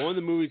tell me one of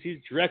the movies he's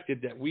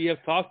directed that we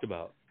have talked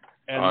about.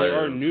 and there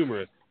are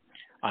numerous.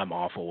 I'm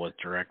awful with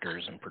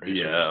directors and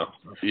producers.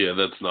 Yeah,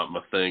 that's not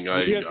my thing.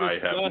 I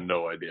have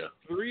no idea.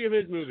 3 of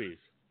his movies.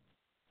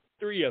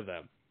 3 of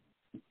them.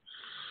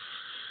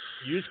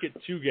 You just get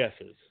 2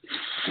 guesses.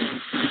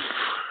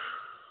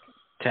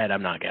 Ted,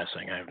 I'm not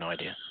guessing. I have no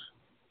idea.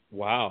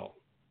 Wow.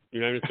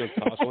 You're not just going to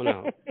toss one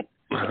out.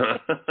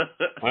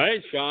 All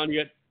right, Sean,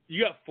 you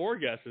got 4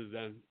 guesses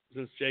then,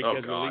 since Jake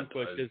has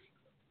relinquished his.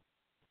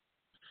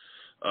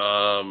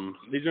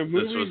 These are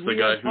movies. This was the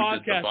guy who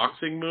did the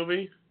boxing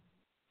movie?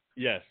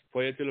 Yes,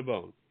 Play It to the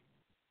Bone.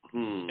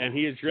 And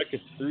he has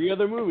directed 3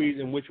 other movies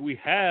in which we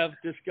have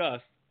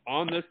discussed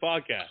on this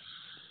podcast.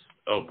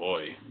 Oh,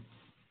 boy.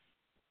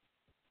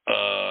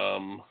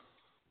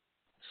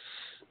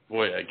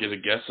 Boy, I get a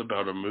guess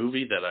about a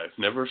movie that I've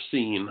never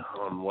seen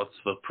on what's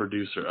the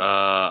producer.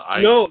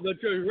 No, the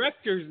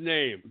director's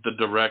name. The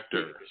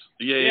director.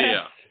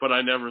 Yeah. But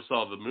I never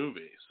saw the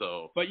movie,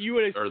 so. But you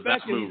would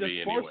expect he's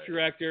a sports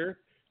director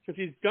since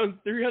he's done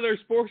 3 other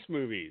sports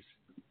movies.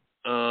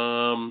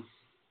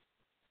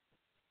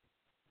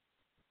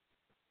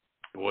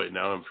 Boy,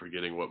 now I'm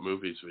forgetting what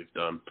movies we've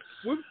done.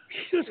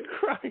 Jesus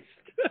Christ.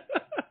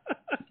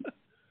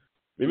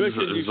 Maybe This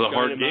is a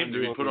hard game to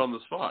be put on the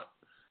spot.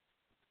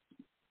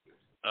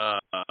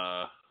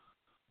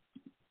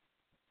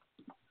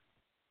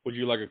 Would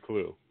you like a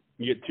clue?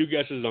 You get 2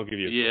 guesses and I'll give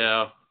you a clue.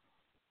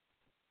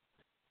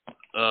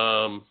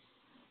 Yeah.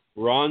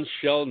 Ron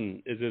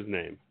Sheldon is his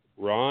name.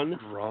 Ron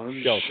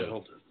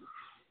Sheldon.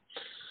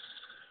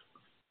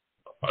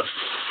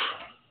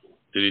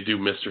 Did he do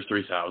Mr.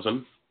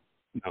 3000?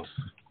 No.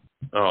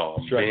 Oh,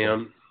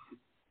 man.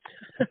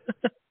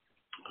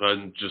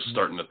 I'm just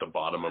starting at the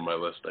bottom of my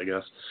list, I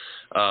guess.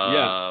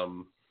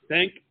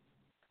 Think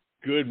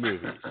good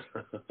movies.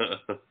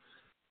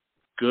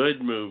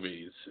 Good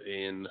movies.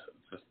 And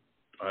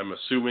I'm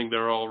assuming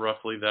they're all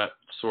roughly that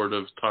sort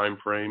of time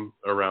frame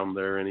around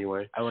there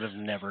anyway. I would have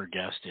never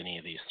guessed any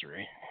of these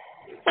 3.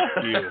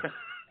 Fuck you.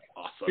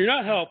 Awesome. You're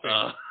not helping.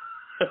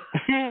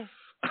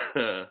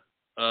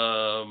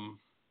 I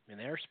mean,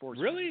 they are sports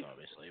movies,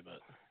 obviously,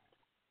 but...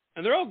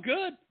 And they're all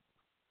good.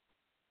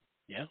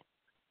 Yeah.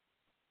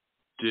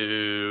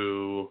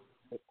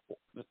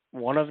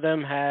 One of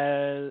them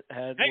had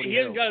Hey, he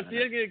hasn't got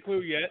a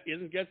clue yet. He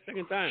hasn't guessed the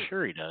second time.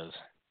 Sure he does.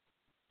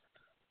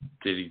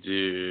 Did he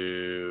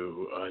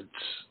do...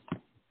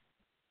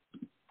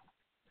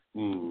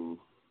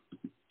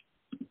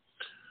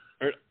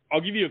 I'll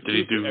give you a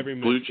clue for every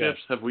movie. Blue Chips?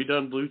 Have we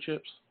done Blue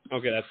Chips?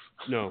 Okay,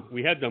 no.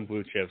 We have done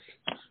Blue Chips.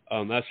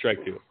 That's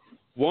strike 2.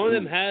 One of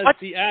them has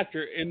the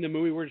actor in the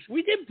movie.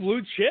 We did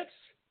Blue Chips?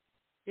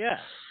 Yeah.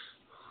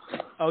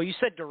 Oh, you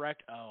said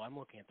direct. Oh, I'm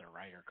looking at the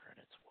writer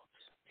credits.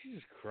 Whoops.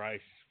 Jesus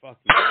Christ. Fuck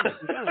you.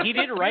 He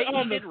did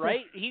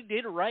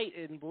write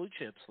in Blue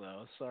Chips,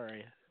 though.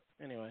 Sorry.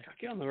 Anyway.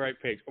 Get on the right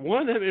page.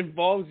 One of them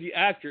involves the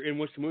actor in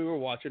which the movie we're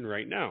watching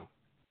right now.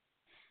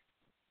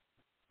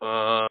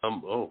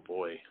 Oh,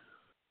 boy.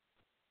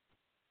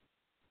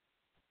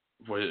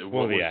 What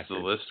was the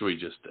list we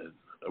just did?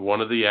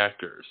 One of the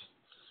actors.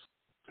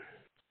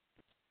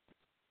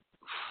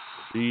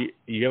 See,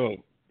 you have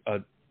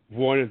a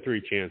 1 in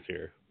 3 chance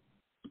here.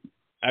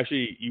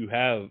 Actually, you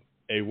have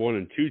a 1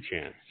 in 2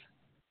 chance.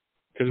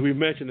 Because we've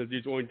mentioned that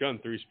he's only done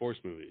 3 sports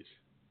movies.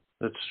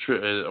 That's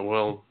true.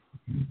 Well...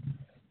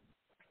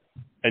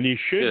 And you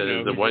should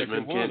know... The White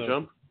Men Can't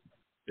Jump?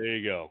 There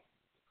you go.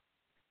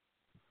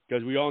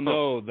 Because we all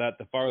know that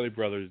the Farley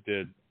brothers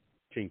did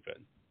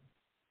Kingpin.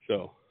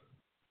 So,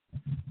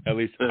 at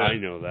least I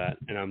know that.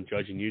 And I'm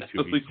judging you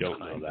two if you don't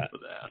know that.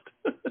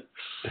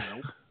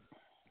 Nope.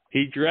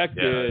 He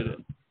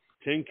directed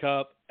Tin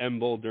Cup and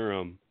Bull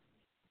Durham.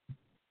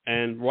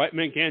 And White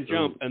Men Can't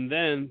Jump, and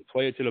then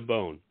Play It to the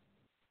Bone.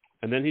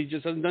 And then he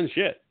just hasn't done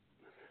shit.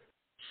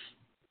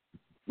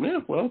 Yeah,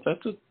 well,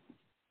 that's a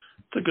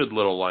good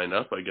little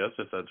lineup, I guess,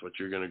 if that's what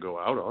you're going to go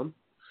out on.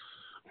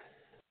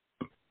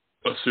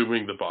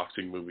 Assuming the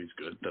boxing movie's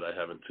good that I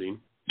haven't seen.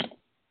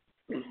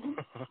 It's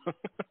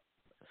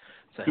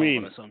a hell of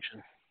an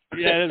assumption.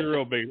 Yeah, it is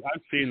real big.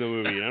 I've seen the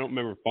movie, and I don't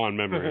remember fond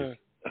memories.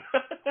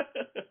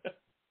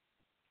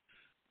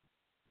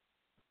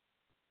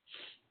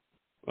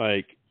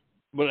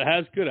 But it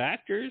has good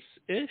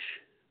actors-ish.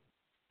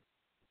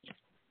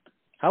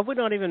 How have we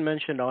not even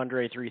mentioned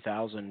Andre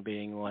 3000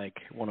 being like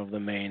one of the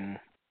main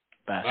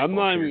basketball I'm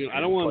not even. I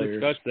don't want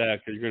players. to discuss that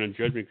because you're going to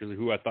judge me because of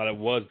who I thought it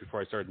was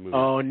before I started the movie.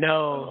 Oh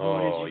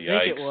no! Who did you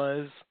think it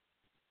was?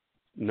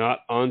 Not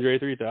Andre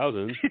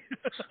 3000.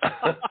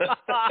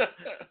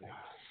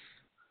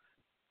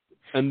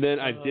 And then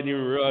I didn't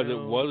even realize it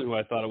wasn't who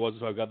I thought it was,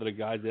 so I got to the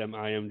goddamn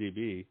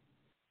IMDb.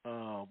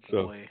 Oh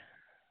boy!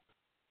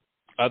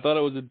 So, I thought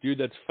it was a dude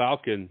that's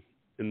Falcon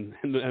in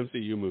the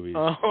MCU movies.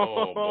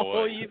 Oh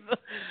boy!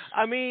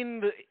 I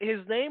mean, his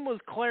name was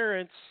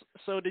Clarence.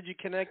 So did you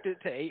connect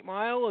it to 8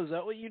 Mile? Is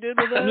that what you did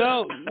with that?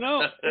 No.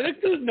 This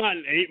is not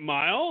an 8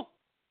 Mile.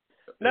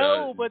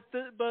 No, but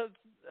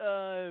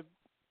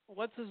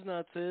what's his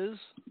nuts is?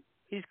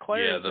 He's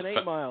Clarence in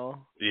 8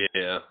 Mile.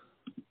 Yeah.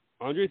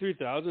 Andre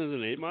 3000 is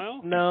an 8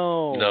 Mile?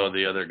 No. No,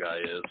 the other guy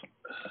is.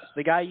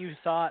 The guy you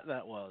thought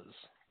that was.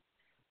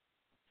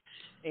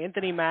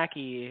 Anthony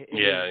Mackie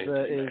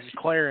is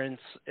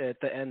Clarence at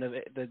the end of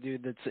it, the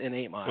dude that's in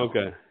 8 Mile.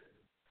 Okay.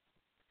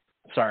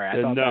 Sorry,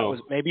 I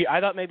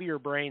thought maybe your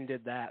brain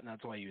did that, and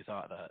that's why you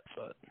thought that.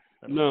 But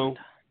no,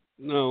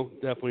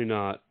 definitely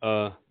not.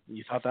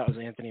 You thought that was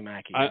Anthony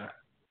Mackie.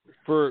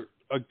 For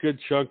a good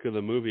chunk of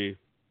the movie,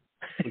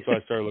 until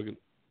I started looking,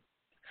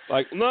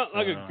 like not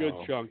like a good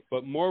chunk,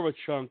 but more of a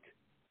chunk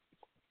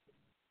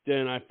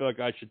than I feel like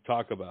I should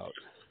talk about.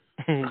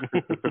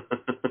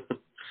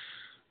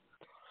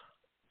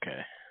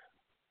 Okay.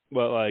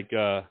 But like,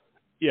 I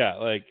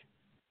don't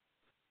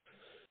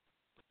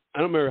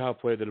remember how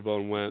Play the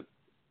Bone went.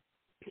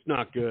 It's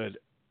not good.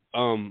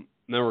 Now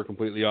we're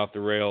completely off the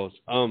rails.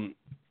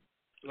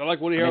 I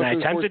like Woody Harrelson. I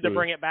attempted to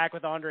bring it back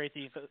with Andre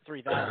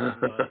 3000.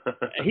 But...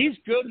 He's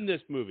good in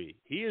this movie.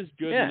 He is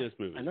good in this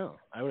movie. I know.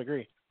 I would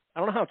agree. I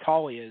don't know how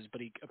tall he is,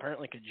 but he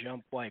apparently could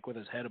jump like with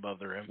his head above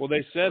the rim. Well,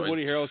 they said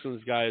Woody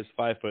Harrelson's guy is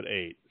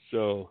 5'8",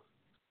 so.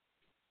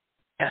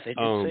 Yeah, they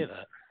did say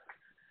that.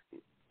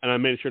 And I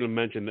made sure to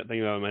mention that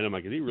thing about him. I'm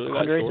like, is he really that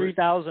Andre short?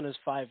 3000 is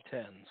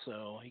 5'10",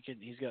 so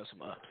he's got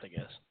some ups, I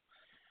guess.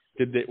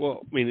 Did they?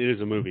 Well, I mean, it is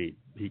a movie.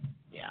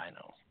 Yeah, I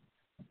know.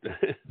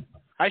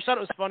 I just thought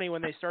it was funny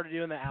when they started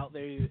doing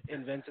they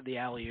invented the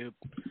alley-oop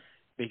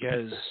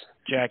because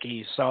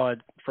Jackie saw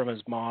it from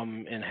his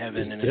mom in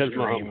heaven in his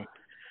dream.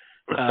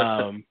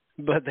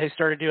 But they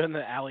started doing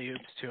the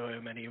alley-oops to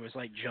him, and he was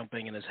like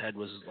jumping, and his head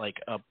was like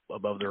up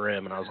above the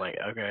rim, and I was like,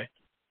 okay.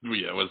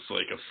 Yeah, it was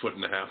like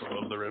 1.5 feet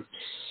above the rim.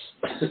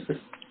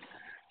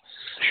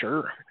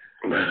 Sure.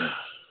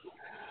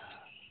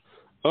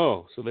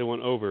 Oh, so they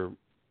went over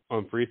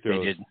on free throws.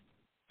 They did.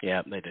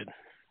 Yeah, they did.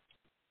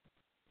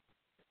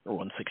 Or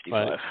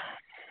 165.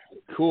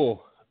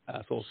 Cool,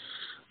 assholes.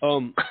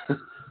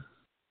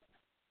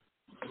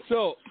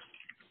 So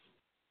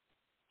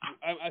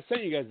I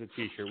sent you guys a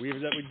T-shirt. We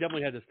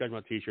definitely had discussion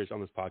about T-shirts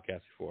on this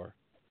podcast before.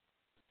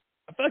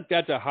 I feel like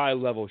that's a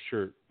high-level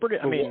shirt. I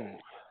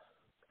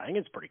think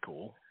it's pretty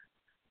cool.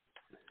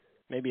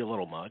 Maybe a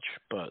little much,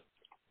 but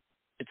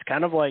it's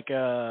kind of like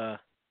I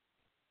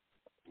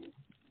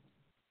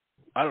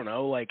don't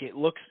know, like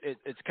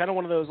it's kind of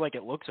one of those, like,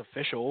 it looks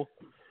official.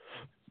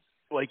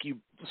 Like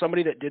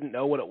somebody that didn't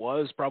know what it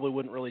was probably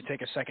wouldn't really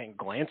take a second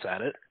glance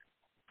at it.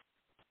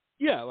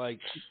 Yeah,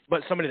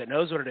 but somebody that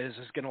knows what it is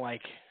going to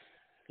like,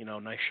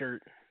 nice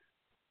shirt.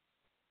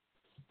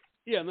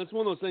 Yeah, and that's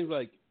one of those things,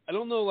 like, I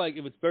don't know, like,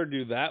 if it's better to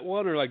do that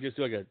one or, like, just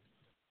do, like,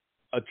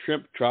 a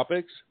Trimp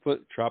Tropics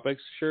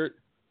shirt.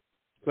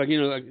 Like,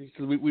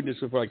 cause we just,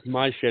 for, like,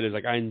 my shit is,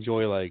 like, I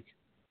enjoy, like,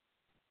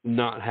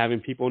 not having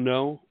people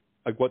know,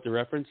 like, what the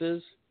reference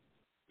is.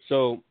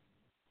 So.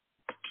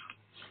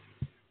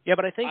 Yeah,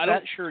 but I think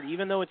that shirt,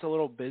 even though it's a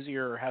little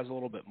busier, has a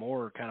little bit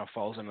more, kind of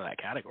falls into that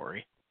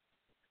category.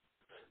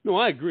 No,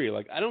 I agree.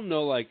 Like, I don't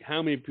know, like,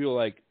 how many people,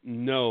 like,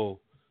 know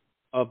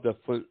of the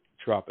Flint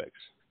Tropics.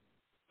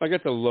 Like,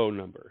 that's a low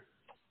number.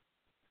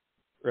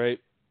 Right?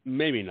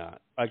 Maybe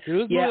not. Like,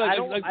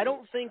 I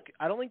don't think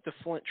the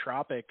Flint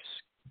Tropics.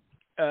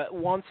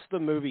 Once the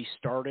movie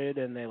started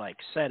and they like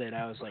said it,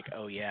 I was like,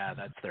 oh yeah,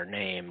 that's their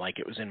name. Like,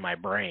 it was in my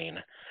brain.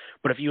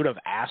 But if you would have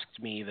asked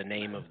me the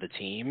name of the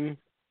team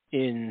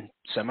in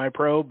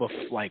semi-pro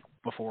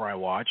before I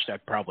watched, I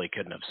probably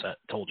couldn't have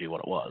told you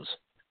what it was.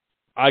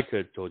 I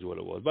could have told you what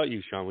it was. About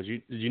you, Sean?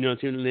 Did you know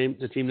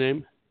the team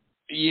name?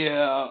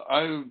 Yeah,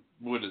 I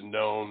would have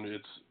known.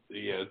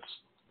 It's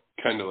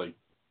kind of like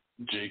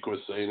Jake was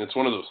saying. It's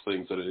one of those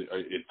things that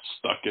it's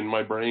stuck in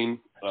my brain.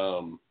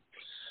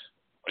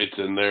 It's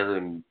in there,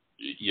 and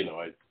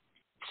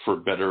for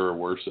better or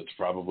worse, it's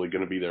probably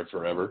going to be there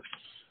forever.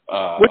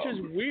 Which is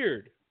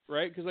weird,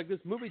 right? Because like this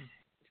movie,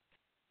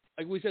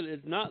 like we said,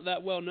 it's not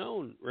that well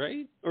known,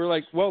 right? Or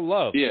like well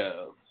loved. Yeah,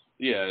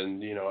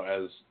 and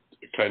as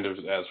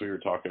we were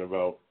talking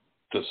about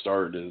to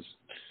start is,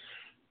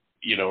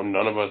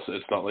 none of us.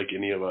 It's not like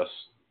any of us,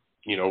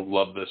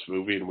 love this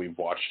movie and we've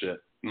watched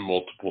it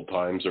multiple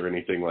times or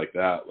anything like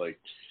that. Like,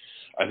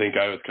 I think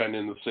I was kind of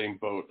in the same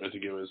boat. I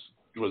think it was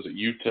it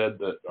you, Ted,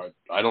 that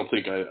I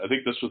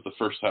think this was the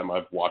first time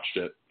I've watched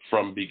it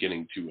from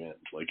beginning to end,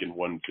 like in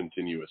one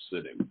continuous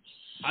sitting.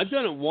 I've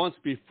done it once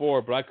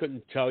before, but I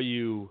couldn't tell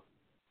you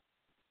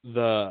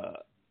the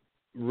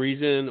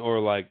reason or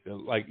like it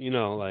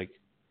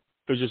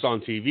was just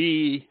on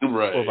TV,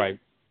 right?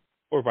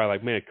 Or if I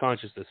like made a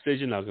conscious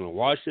decision I was going to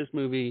watch this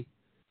movie,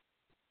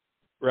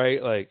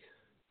 right? Like,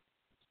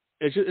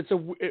 it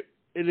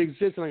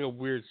exists in like a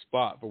weird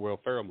spot for Will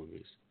Ferrell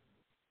movies.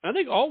 And I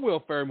think all Will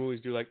Ferrell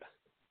movies do. Like,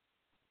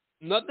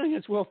 nothing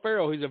against Will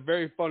Ferrell; he's a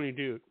very funny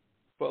dude.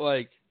 But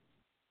like,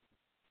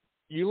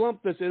 you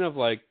lump this in of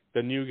like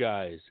the New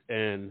Guys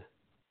and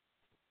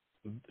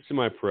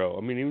Semi-Pro.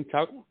 I mean, even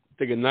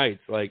Talladega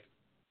Nights. Like,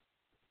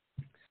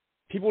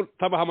 people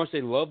talk about how much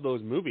they love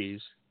those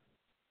movies,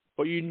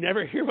 but you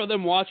never hear about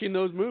them watching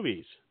those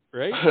movies,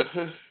 right?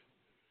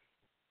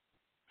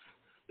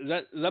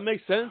 Does that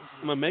make sense?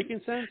 Am I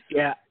making sense?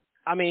 Yeah,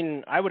 I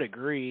mean, I would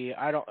agree.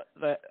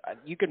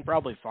 You can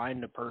probably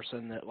find a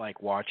person that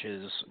like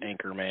watches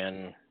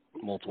Anchorman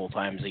multiple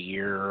times a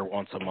year or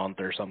once a month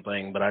or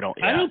something, but I don't.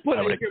 Yeah, I don't put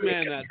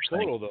Anchorman in that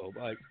total though.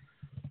 Like,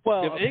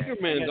 well, if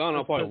Anchorman's on,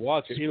 I'll probably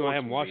watch it. I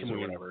haven't watched him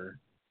in whatever.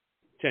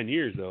 10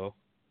 years though.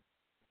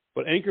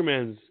 But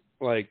Anchorman's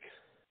like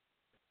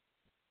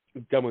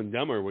Dumb and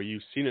Dumber, where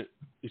you've seen it,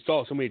 you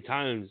saw it so many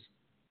times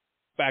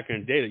back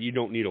in the day that you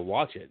don't need to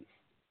watch it.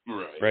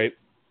 Right?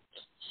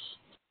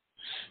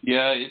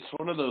 Yeah, it's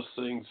one of those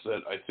things that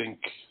I think,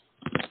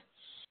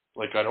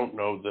 like, I don't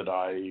know that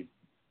I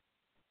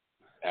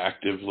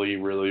actively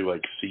really,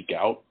 like, seek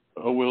out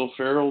a Will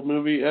Ferrell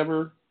movie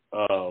ever.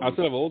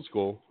 Outside of Old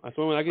School. That's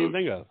the one I can even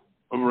think of.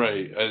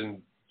 Right,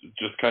 and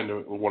just kind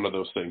of one of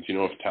those things,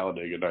 if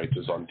Talladega Nights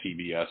is on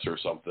TBS or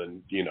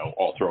something,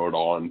 I'll throw it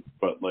on.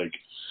 But, like,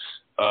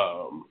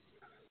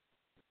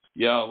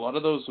 yeah, a lot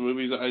of those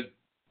movies,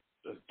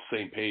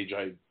 same page.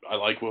 I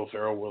like Will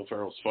Ferrell. Will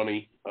Ferrell's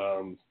funny.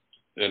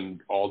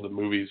 And all the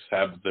movies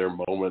have their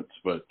moments,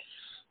 but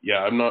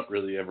yeah, I'm not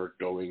really ever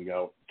going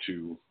out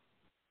to,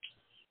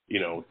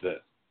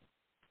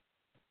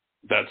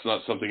 that's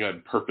not something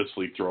I'm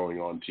purposely throwing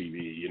on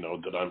TV,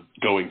 that I'm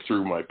going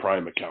through my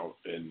Prime account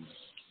and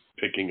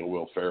picking a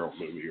Will Ferrell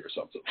movie or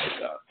something like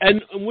that.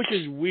 And which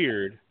is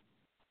weird.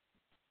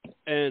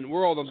 And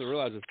we're all going to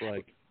realize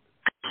it's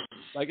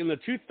like in the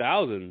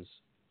 2000s,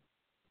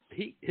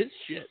 his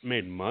shit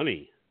made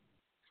money.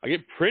 Like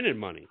it printed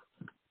money.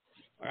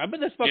 I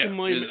bet that's fucking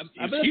money.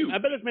 I bet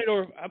it's made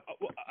over.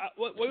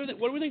 What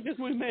do we think this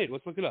movie made?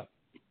 Let's look it up.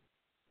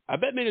 I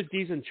bet it made a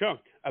decent chunk.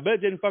 I bet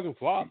it didn't fucking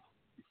flop.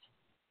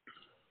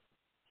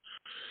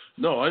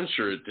 No, I'm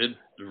sure it did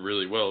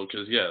really well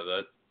because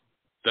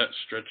that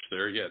stretch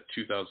there,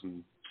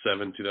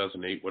 2007,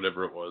 2008,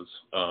 whatever it was.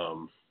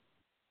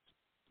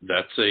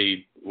 That's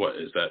what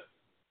is that?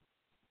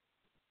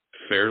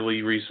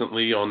 Fairly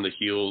recently on the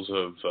heels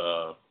of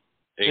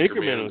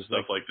Anchorman and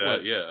stuff like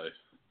that. Yeah.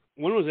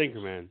 When was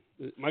Anchorman?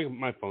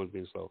 My phone's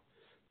being slow.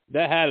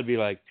 That had to be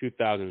like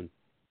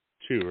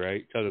 2002,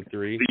 right?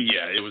 2003?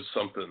 Yeah, it was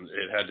something.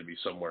 It had to be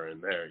somewhere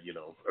in there,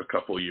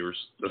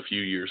 a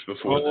few years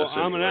before this. Well,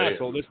 I'm an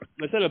asshole. This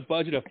had a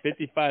budget of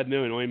 $55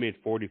 million, only made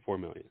 $44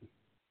 million.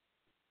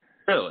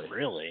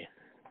 Really?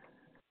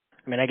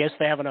 I mean, I guess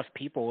they have enough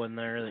people in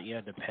there that you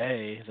had to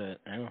pay that,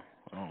 I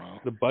don't know.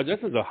 The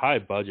budget, this is a high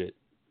budget.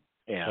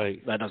 Yeah,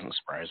 that doesn't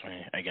surprise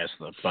me. I guess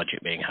the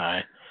budget being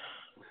high.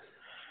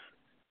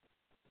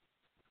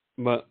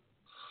 But,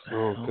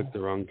 I clicked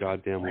the wrong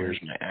goddamn word. Where's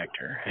my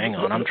actor? Hang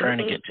on, I'm trying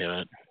to get to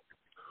it.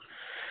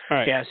 All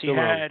right. Yeah, so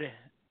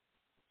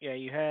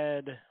you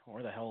had,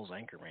 where the hell is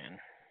Anchorman?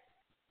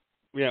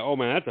 Yeah, oh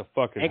man, that's a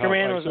fucking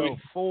Anchorman hell. was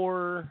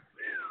 04,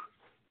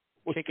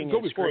 Kicking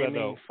and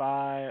Screaming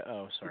 5.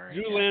 Oh, sorry.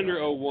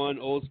 Zoolander 01,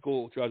 Old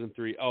School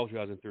 2003,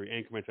 2003,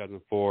 Anchorman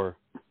 2004,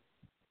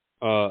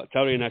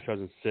 Talladega Nights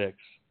 2006,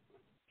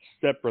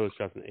 Step Brothers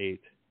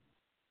 2008.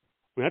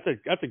 I mean,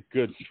 that's a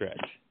good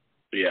stretch.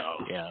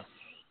 Yeah.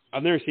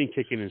 I've never seen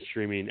Kicking and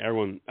Screaming.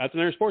 That's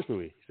another sports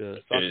movie.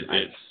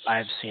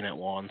 I've seen it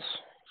once.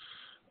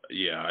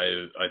 Yeah,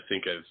 I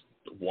think I've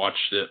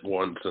watched it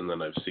once and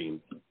then I've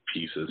seen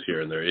pieces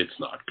here and there. It's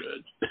not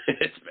good.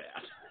 It's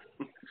bad.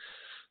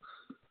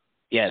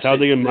 Yes,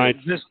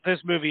 this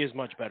movie is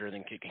much better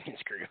than Kicking and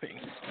Screaming.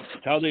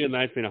 Talladega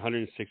Nights made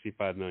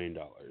 $165 million.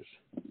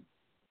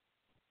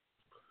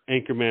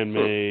 Anchorman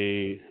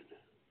made...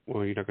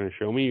 Well, you're not going to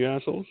show me, you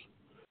assholes?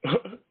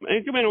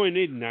 Anchorman only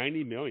made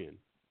 $90 million.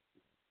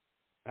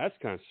 That's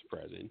kind of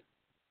surprising.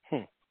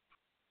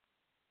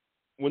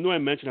 When do I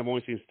mention I've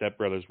only seen Step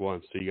Brothers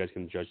once, so you guys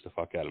can judge the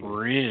fuck out of me?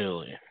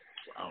 Really?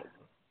 Wow.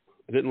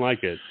 I didn't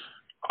like it.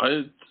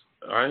 I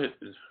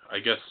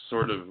guess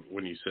sort of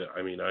when you say,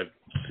 I mean, I've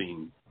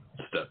seen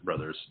Step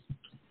Brothers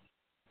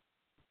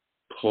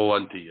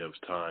plenty of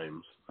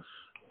times,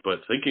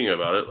 but thinking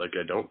about it, like,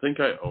 I don't think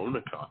I own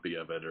a copy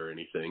of it or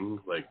anything,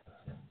 like,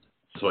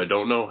 so I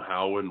don't know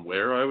how and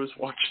where I was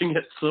watching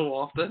it so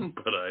often,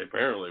 but I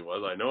apparently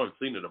was. I know I've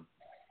seen it a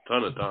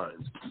ton of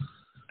times.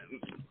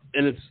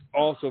 And it's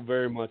also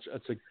very much,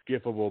 it's a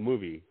gifable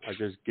movie. Like,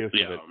 there's gifs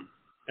of it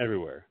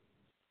everywhere.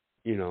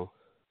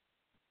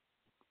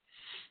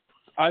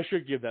 I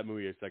should give that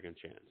movie a second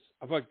chance.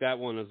 I feel like that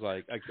one is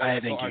like... I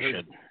think you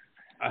should.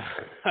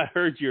 I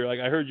heard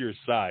your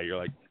sigh. You're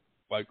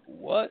like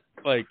what?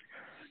 Like...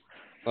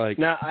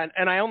 No,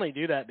 and I only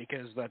do that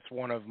because that's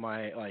one of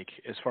my,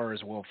 as far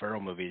as Will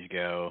Ferrell movies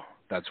go,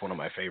 that's one of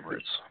my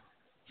favorites.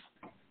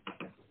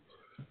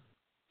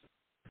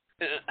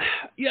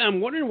 Yeah,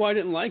 I'm wondering why I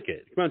didn't like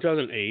it. It came out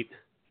in 2008.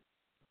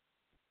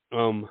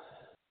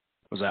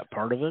 Was that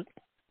part of it?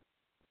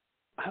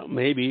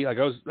 Maybe.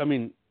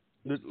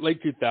 The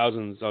late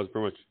 2000s, I was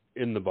pretty much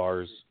in the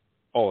bars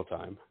all the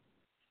time.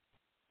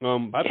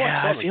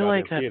 I feel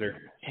like that.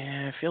 Theater.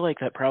 Yeah, I feel like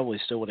that probably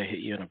still would have hit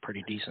you in a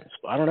pretty decent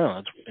spot. I don't know.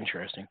 That's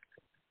interesting.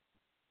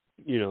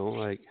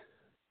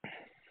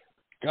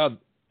 God,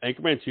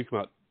 Anchorman 2 came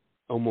out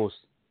almost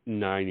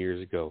 9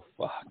 years ago.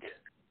 Fuck.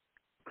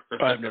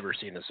 I've never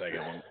seen the second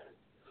one.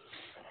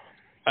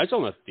 I saw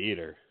him in the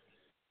theater.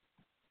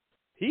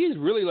 He's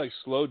really like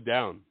slowed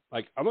down.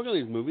 Like I'm looking at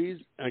these movies,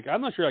 like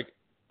I'm not sure like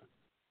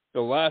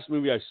the last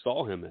movie I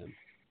saw him in.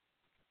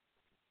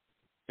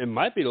 It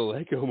might be the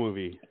Lego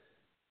movie.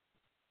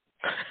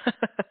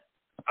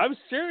 I'm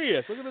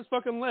serious. Look at this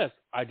fucking list.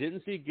 I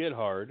didn't see Get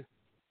Hard.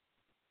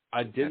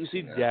 I didn't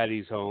see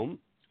Daddy's Home.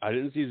 I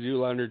didn't see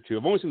Zoolander 2.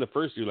 I've only seen the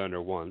first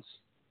Zoolander once.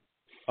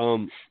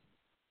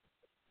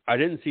 I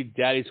didn't see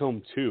Daddy's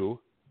Home 2.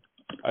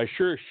 I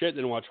sure as shit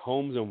didn't watch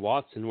Holmes and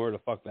Watson, where the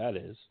fuck that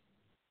is.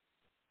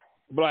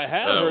 But I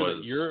have heard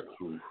that you're...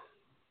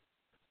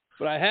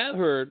 But I have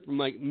heard from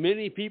like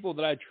many people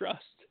that I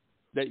trust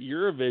that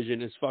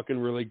Eurovision is fucking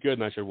really good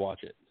and I should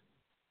watch it.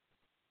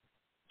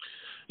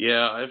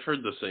 Yeah, I've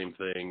heard the same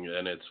thing,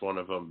 and it's one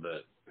of them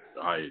that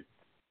I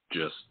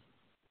just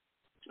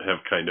have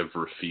kind of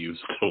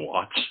refused to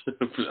watch.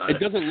 It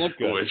doesn't look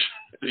good.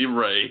 You're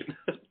right.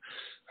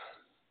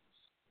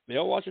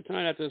 They'll watch it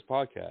tonight after this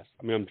podcast.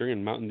 I mean, I'm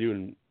drinking Mountain Dew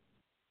and,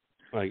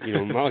 like, you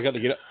know, I'm not like I got to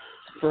get up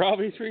for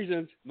obvious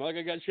reasons. Not like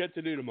I got shit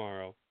to do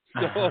tomorrow.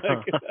 So,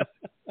 like,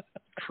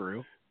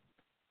 true.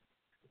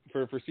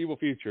 For foreseeable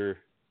future,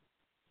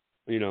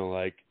 you know,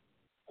 like,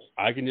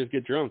 I can just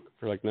get drunk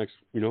for like next,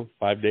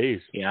 5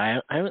 days. Yeah,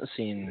 I haven't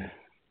seen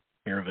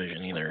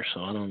Eurovision either,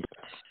 so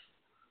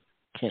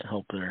can't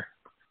help there.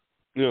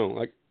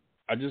 Like,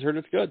 I just heard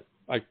it's good.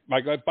 Like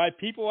by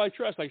people I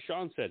trust, like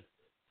Sean said,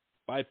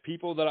 by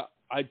people that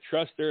I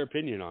trust their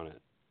opinion on it,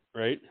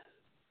 right?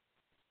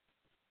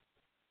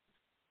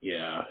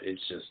 Yeah,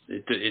 it's just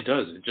it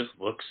does. It just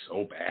looks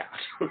so bad.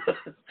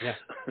 Yeah.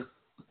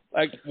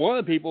 Like one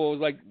of the people was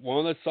like,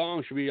 one of the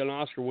songs should be an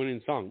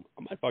Oscar-winning song.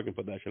 I might fucking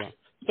put that shit on.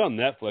 It's on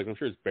Netflix. I'm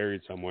sure it's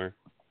buried somewhere.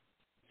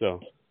 So,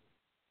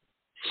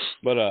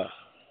 but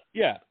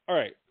yeah. All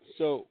right.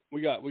 So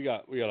we got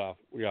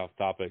off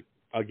topic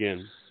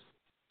again,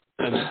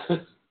 and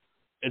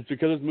it's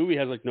because this movie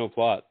has like no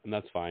plot, and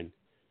that's fine.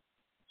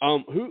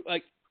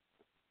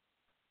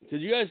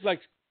 Did you guys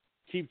like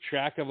keep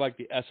track of like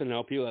the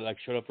SNL people that like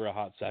showed up for a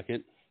hot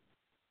second,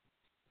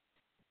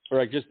 or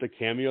like just the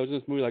cameos in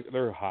this movie? Like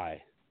they're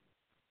high,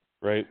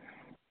 right?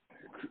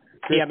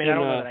 Yeah, I mean, I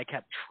don't know that I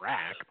kept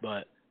track,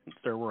 but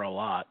there were a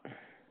lot.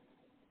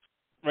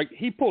 Like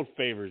he pulled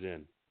favors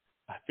in.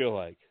 I feel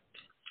like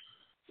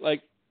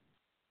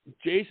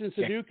Jason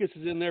Sudeikis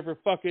is in there for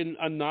fucking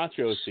a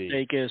nacho seat.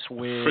 Sudeikis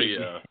wig.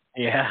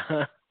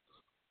 Yeah.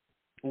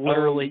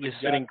 Literally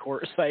just sitting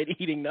courtside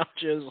eating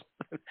nachos.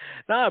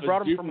 I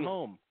brought him from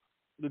home.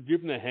 The dude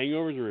from The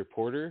Hangover is a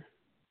reporter,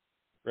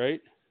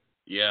 right?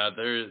 Yeah,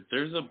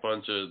 there's a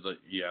bunch of,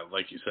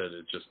 like you said,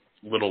 it's just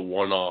little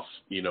one-off,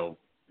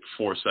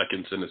 4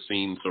 seconds in a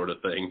scene sort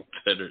of thing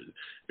that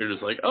you're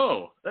just like,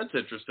 oh, that's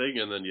interesting,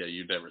 and then,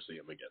 you never see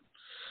him again.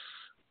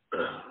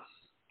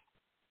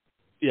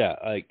 Yeah,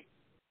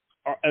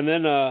 and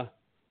then, all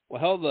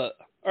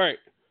right,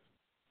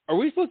 are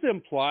we supposed to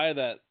imply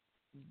that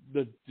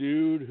the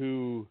dude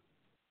who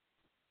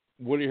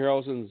Woody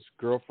Harrelson's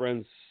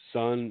girlfriend's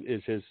son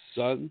is his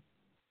son?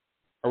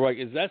 Or,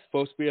 is that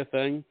supposed to be a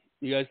thing,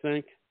 you guys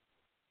think?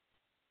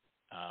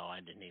 Oh, I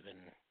didn't even...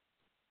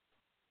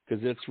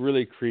 Because it's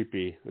really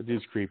creepy. The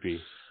dude's creepy.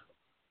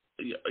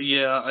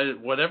 Yeah,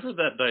 whatever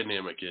that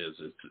dynamic is,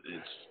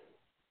 it's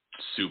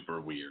super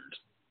weird.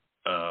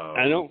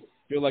 I don't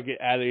feel like it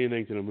added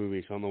anything to the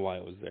movie, so I don't know why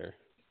it was there.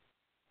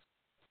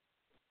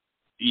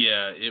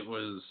 Yeah,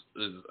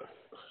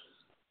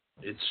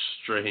 it's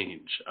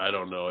strange. I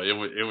don't know. It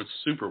was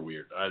super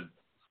weird.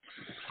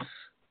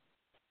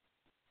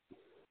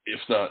 If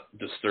not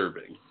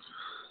disturbing.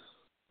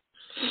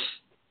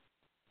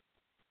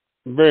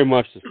 Very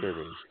much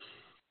disturbing.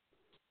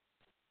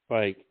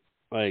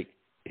 Like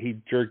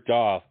he jerked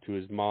off to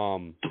his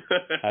mom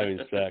having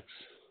sex.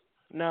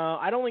 No,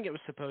 I don't think it was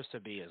supposed to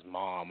be his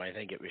mom. I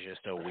think it was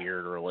just a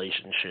weird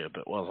relationship.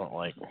 It wasn't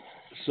like...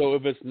 So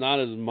if it's not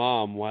his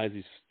mom, why is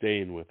he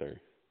staying with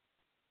her?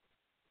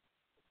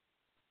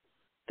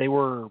 They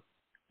were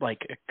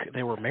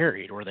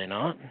married, were they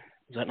not?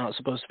 Is that not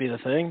supposed to be the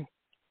thing?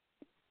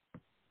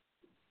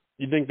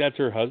 You think that's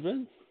her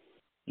husband?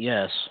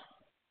 Yes.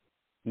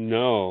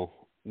 No,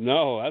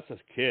 that's his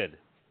kid,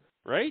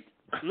 right?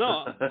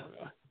 No, I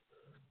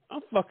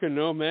don't fucking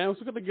know, man. Let's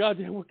look at the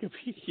goddamn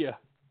Wikipedia.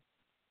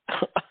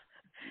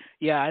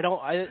 Yeah,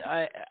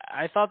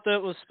 I thought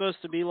that was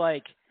supposed to be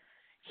like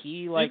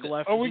he left.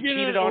 He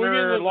cheated on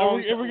her a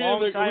long time ago.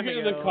 We're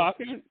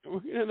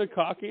getting the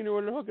cocking or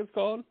what the fuck it's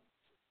called.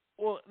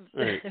 Well,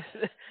 right.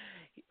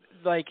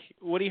 Like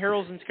Woody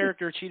Harrelson's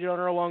character cheated on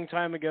her a long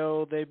time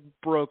ago. They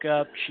broke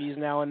up. She's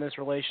now in this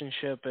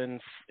relationship in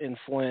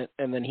Flint,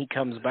 and then he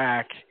comes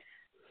back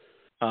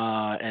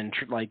and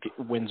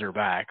wins her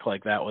back.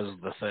 Like that was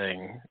the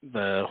thing.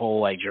 The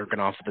whole jerking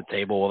off at the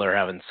table while they're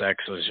having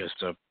sex was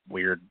just a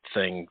weird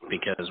thing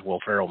because Will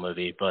Ferrell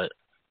movie. But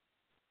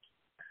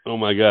oh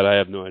my god, I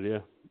have no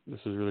idea. This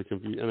is really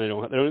confusing, and they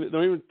don't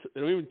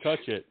even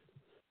touch it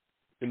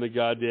in the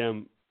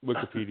goddamn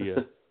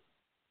Wikipedia.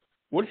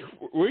 Where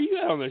are you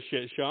at on this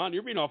shit, Sean?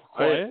 You're being awful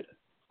quiet.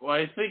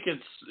 I think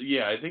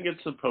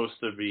it's supposed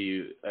to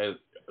be.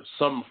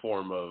 some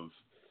form of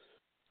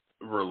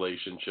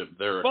relationship.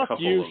 They're a Fuck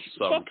couple you. of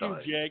some Fuck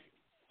kind. you, Jake.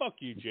 Fuck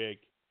you, Jake.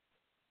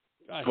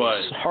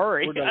 But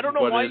sorry, I don't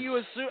know why it's you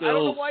assume. I still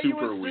don't know why you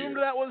super assumed weird.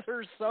 that was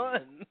her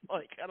son.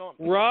 Like I don't.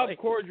 Rob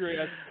like,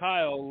 Cordray as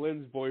Kyle,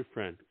 Lynn's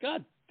boyfriend.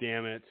 God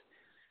damn it.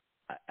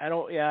 I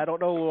don't. Yeah, I don't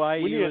know why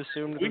We you need-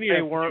 assumed we that need they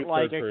a weren't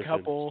like a third person.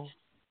 couple.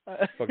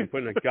 Fucking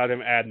putting a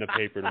goddamn ad in the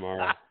paper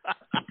tomorrow.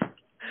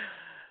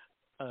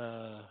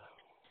 I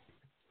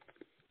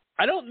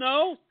don't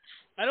know.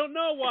 I don't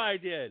know why I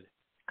did.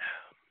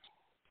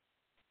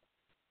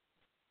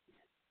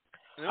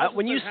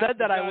 When you said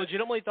that, I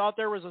legitimately thought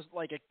there was a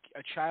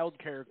child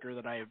character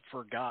that I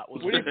forgot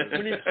was. When you I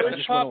first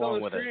just popped went along on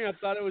the with screen, it. I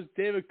thought it was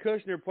David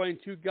Kushner playing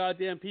two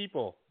goddamn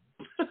people.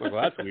 I was like,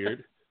 well, that's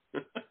weird.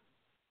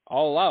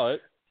 I'll allow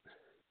it.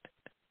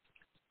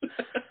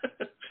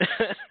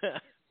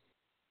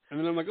 And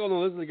then I'm like, oh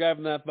no, this is the guy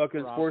from that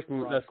fucking sports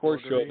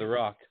show at The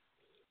Rock.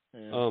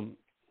 Yeah.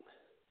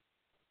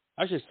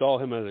 I actually saw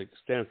him as a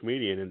stand-up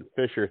comedian in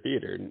Fisher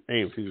Theater in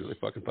Ames. He's really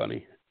fucking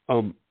funny.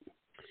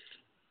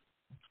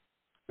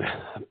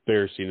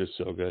 Bear scene is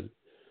so good.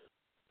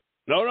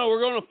 No, we're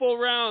going a full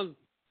round,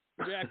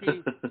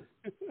 Jackie.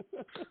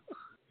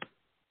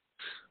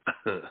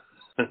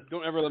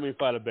 Don't ever let me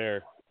fight a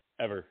bear,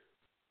 ever.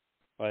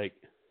 Like,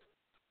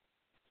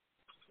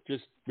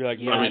 just be like,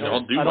 yeah, I mean,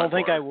 don't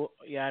think part. I will.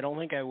 Yeah, I don't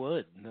think I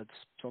would. That's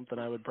something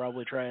I would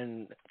probably try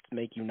and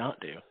make you not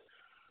do.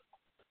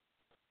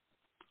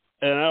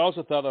 And I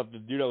also thought of the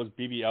dude that was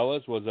B.B.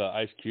 Ellis was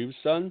Ice Cube's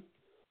son.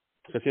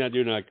 I've seen that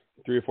dude in like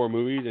 3 or 4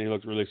 movies, and he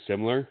looks really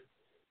similar.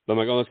 But I'm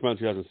like, oh, that's come out in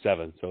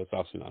 2007, so it's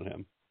obviously not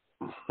him.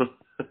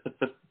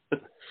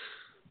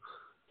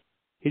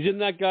 He's in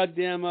that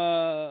goddamn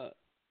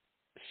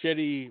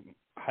shitty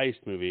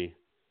heist movie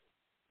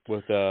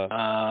with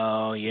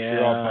Oh yeah.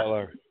 Gerard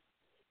Butler.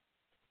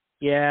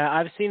 Yeah,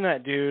 I've seen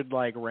that dude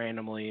like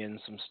randomly in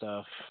some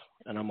stuff,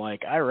 and I'm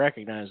like, I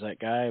recognize that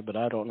guy, but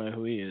I don't know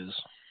who he is.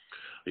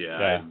 Yeah,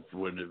 I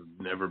would have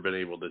never been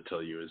able to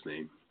tell you his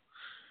name.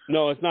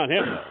 No, it's not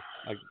him though.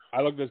 Like,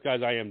 I looked at this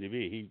guy's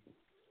IMDb. He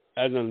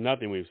has done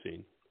nothing we've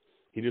seen.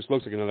 He just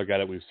looks like another guy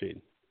that we've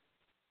seen.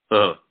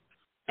 I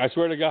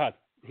swear to God,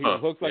 he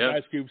looks like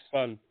Ice Cube's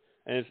son,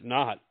 and it's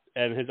not.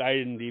 And his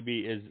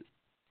IMDb is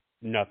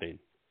nothing.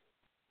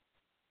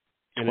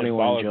 And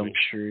 21 Jump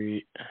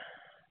Street.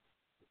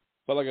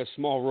 But like a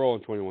small role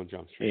in 21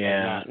 Jump Street.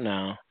 Yeah,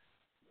 no.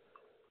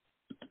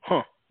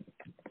 Huh.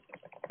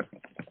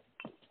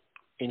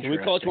 Can we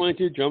call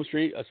 22 Jump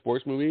Street a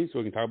sports movie so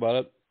we can talk about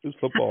it? There's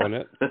football in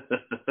it.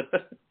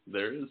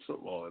 There is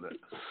football in it.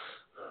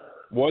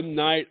 One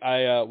night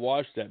I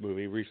watched that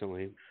movie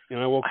recently, and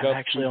I woke up. I've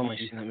actually only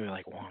seen that movie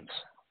like once.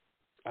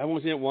 I've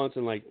only seen it once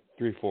in like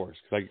 3/4 because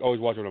I always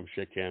watch it on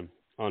shit cam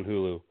on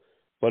Hulu.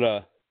 But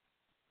I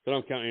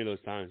don't count any of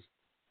those times.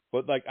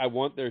 But like I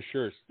want their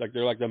shirts, like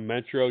they're like the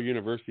Metro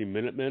University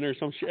Minutemen or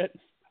some shit.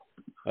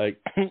 Like,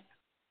 and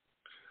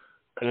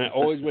I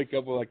always wake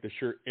up with like the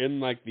shirt in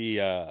like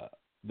the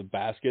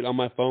basket on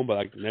my phone, but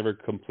like never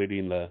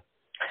completing the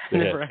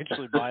never hit.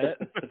 actually buy it.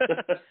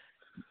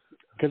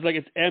 Because like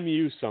it's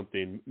MU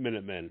something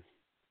Minutemen.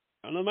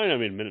 I don't know, it might not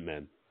be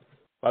Minutemen.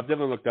 But I've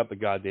definitely looked up the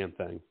goddamn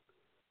thing.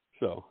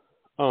 So,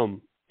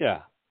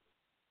 yeah.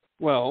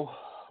 Well,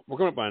 we're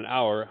going up by an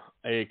hour,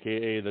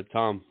 aka the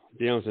Tom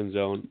Danielson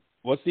zone.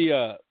 What's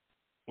the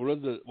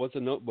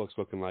notebooks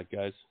looking like,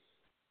 guys?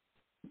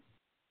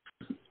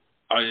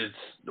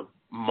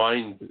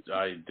 Mine.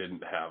 I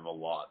didn't have a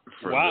lot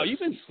for. Wow, this you've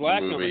been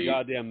slacking movie. on the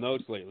goddamn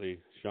notes lately,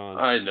 Sean.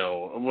 I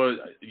know. Well,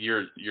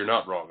 you're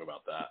not wrong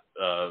about that.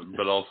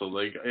 But also,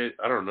 like,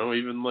 I don't know.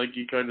 Even like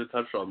you kind of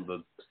touched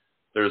on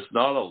there's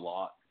not a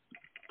lot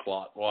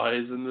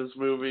plot-wise in this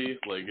movie.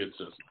 Like, it's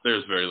just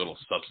there's very little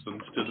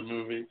substance to the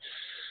movie.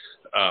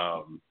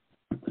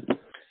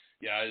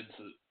 Yeah,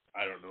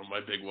 I don't know.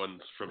 My big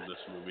ones from this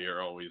movie are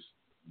always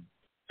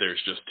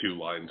there's just 2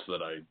 lines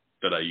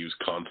that I use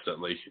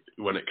constantly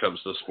when it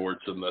comes to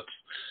sports, and that's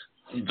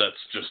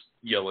just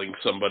yelling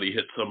somebody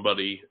hit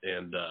somebody,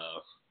 and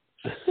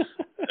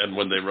and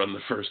when they run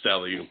the first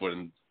alley-oop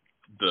when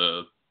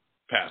the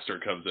passer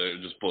comes in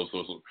and just blows the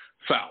whistle,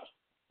 foul.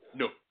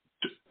 No,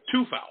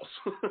 2 fouls.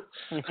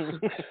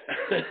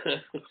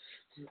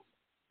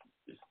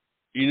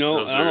 You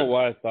know, I don't know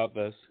why I thought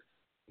this,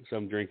 because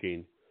I'm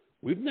drinking.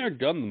 We've never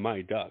done the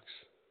Mighty Ducks.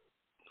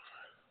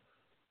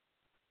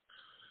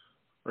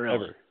 Really?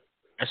 Ever.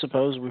 I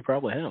suppose we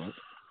probably haven't.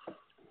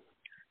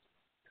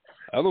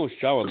 I don't know if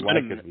Shaw would like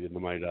it if we did the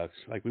Mighty Ducks.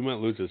 Like, we might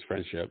lose his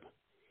friendship.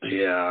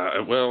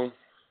 Yeah, well,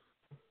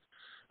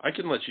 I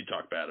can let you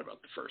talk bad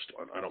about the first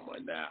one. I don't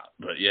mind that.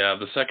 But, yeah,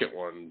 the second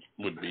one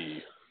would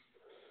be...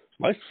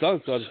 My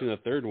son still hasn't seen the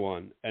third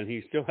one, and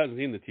he still hasn't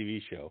seen the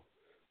TV show.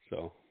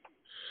 So...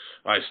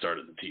 I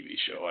started the TV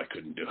show. I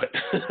couldn't do it.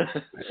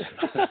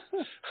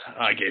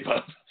 I gave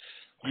up.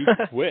 You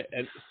quit.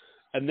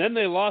 And then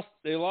they lost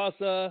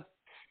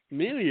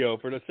Emilio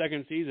for the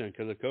second season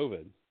because of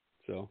COVID.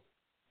 So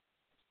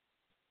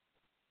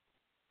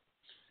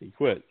he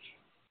quit.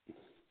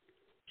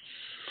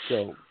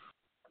 So,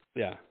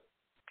 yeah.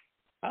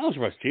 I don't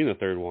know if I've seen the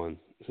third one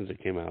since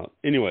it came out.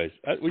 Anyways,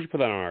 we should put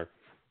that on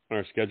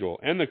our schedule.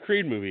 And the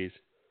Creed movies,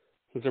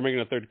 since they're making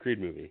a third Creed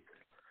movie.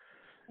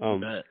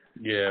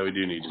 Yeah, we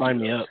do need to sign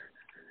me up.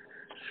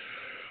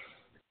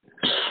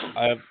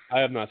 I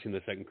have not seen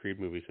the second Creed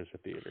movie since the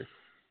theater.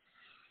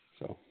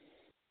 So,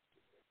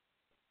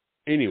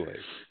 anyways,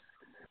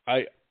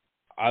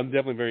 I'm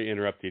definitely very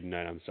interrupted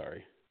tonight. I'm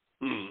sorry.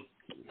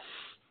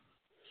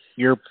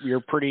 You're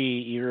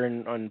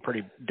on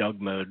pretty Doug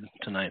mode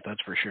tonight.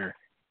 That's for sure.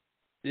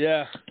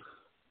 Yeah,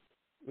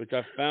 which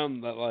I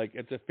found that like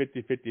it's a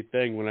 50-50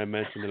 thing when I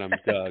mention that I'm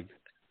Doug,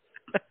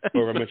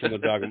 or if I mention the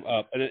dog I'm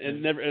up,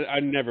 and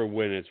I never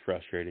win. It's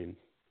frustrating.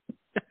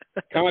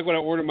 Kind of like when I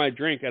order my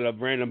drink at a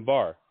random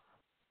bar.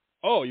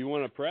 Oh, you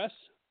want a press?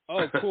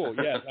 Oh, cool.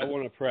 Yes, I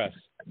want a press.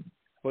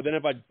 But then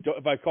if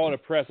I call it a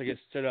press, I get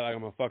stood out like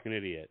I'm a fucking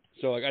idiot.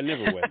 So like I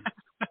never win.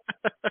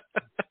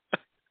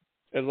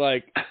 It's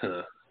like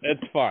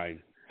it's fine,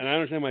 and I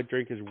understand my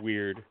drink is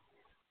weird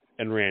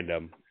and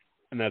random,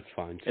 and that's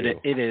fine too.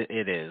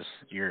 It is.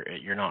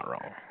 You're not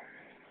wrong.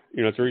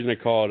 You know, it's the reason they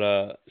call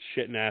it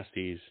shit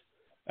nasties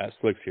at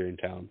Slicks here in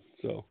town.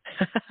 So,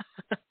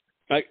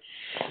 like,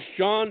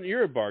 Sean,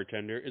 you're a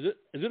bartender. Is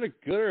it a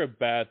good or a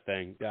bad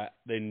thing that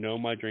they know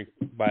my drink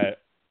by a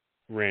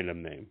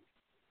random name?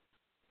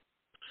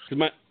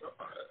 I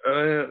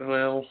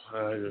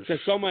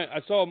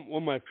saw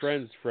one of my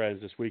friends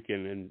this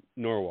weekend in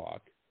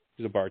Norwalk.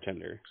 He's a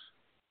bartender,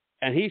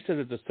 and he says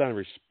it's a sign of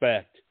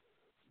respect.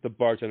 The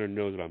bartender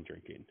knows what I'm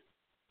drinking.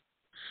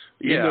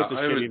 Yeah, it's a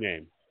shitty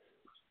name.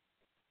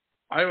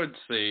 I would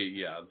say,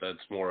 yeah,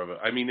 that's more of a.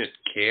 I mean, it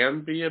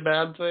can be a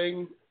bad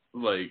thing.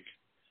 Like,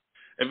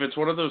 if it's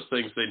one of those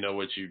things they know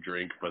what you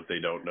drink, but they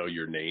don't know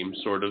your name,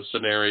 sort of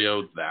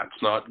scenario,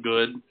 that's not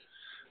good.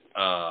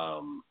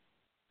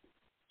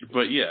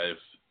 But yeah,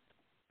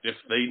 if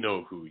they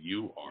know who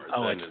you are,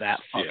 then it's that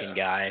fucking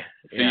guy.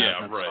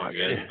 Yeah, right.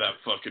 It's that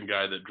fucking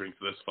guy that drinks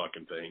this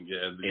fucking thing.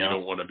 Yeah, you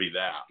don't want to be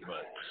that.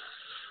 But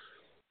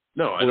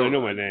no, I don't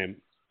know my name.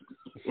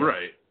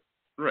 Right.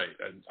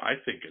 And I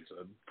think it's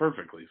a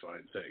perfectly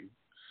fine thing.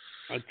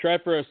 I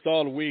tried for a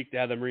solid week to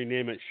have them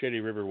rename it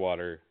Shitty River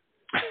Water,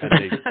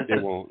 and they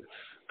won't.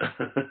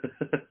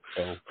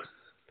 So,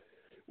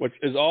 which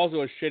is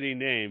also a shitty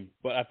name,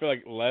 but I feel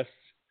like less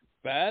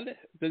bad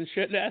than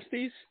Shit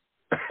Nasties.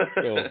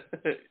 So,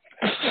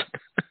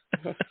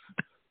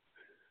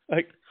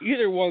 like,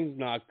 either one's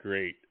not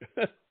great.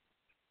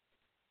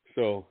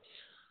 So,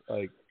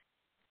 like,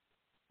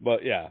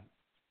 but yeah,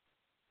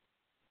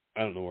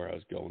 I don't know where I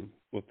was going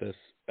with this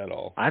at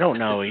all. I don't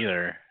know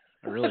either.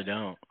 I really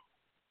don't.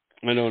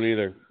 I don't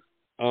either.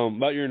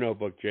 About your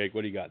notebook, Jake,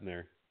 what do you got in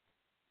there?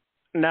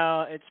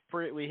 No, it's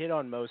pretty. We hit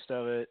on most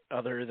of it.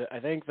 I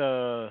think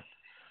the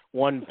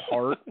one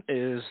part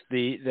is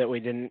that we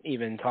didn't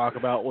even talk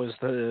about was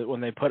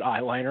when they put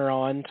eyeliner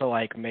on to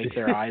like make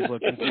their eyes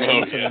look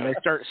confused, and then they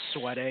start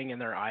sweating and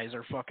their eyes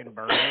are fucking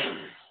burning.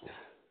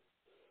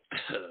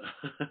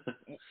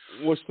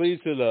 Which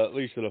leads to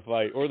the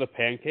fight or the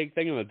pancake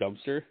thing in the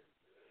dumpster.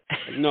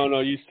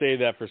 No, you say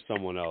that for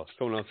someone else.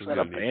 Someone else is that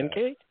a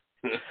pancake?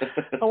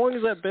 How long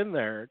has that been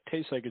there? It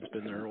tastes like it's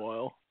been there a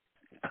while.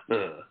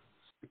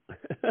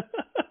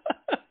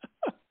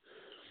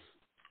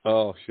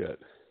 Oh shit.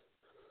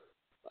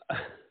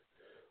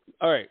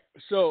 All right,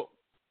 so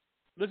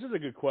this is a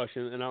good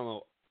question, and I don't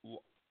know.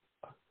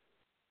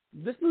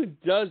 This movie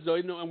does, though,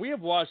 and we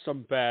have watched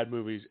some bad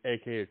movies,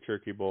 aka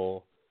Turkey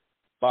Bowl,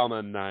 Bomb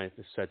on Ninth,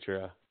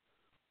 etc.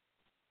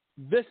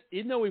 This,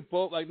 even though we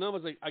both none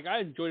of us I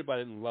enjoyed it, but I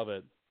didn't love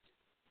it.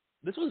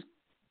 This was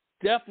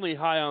definitely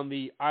high on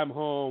the I'm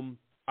home,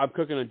 I'm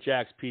cooking a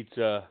Jack's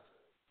Pizza.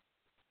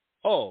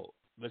 Oh,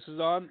 this is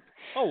on.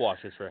 I'll watch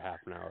this for half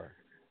an hour,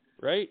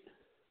 right?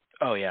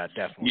 Oh yeah,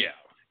 definitely. Yeah.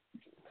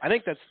 I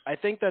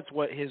think that's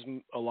what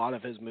a lot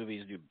of his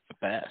movies do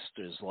best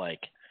is like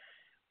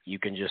you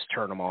can just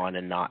turn them on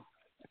and not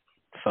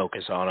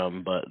focus on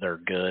them, but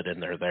they're good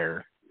and they're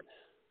there.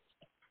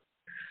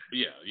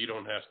 Yeah, you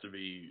don't have to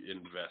be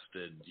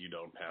invested. You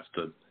don't have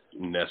to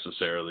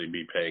necessarily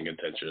be paying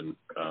attention.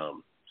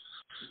 And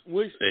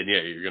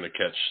yeah, you're gonna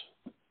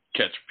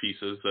catch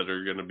pieces that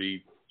are gonna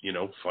be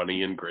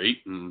funny and great,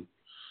 and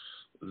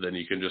then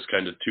you can just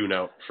kind of tune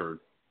out for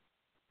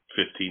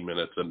 15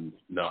 minutes and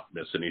not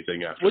miss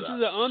anything after Which that.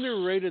 is an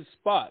underrated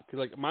spot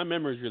because my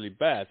memory is really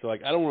bad. So I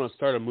don't want to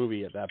start a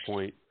movie at that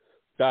point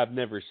that I've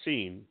never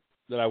seen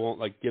that I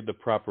won't give the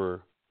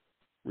proper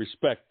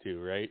respect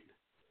to, right?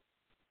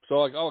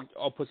 So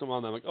I'll put some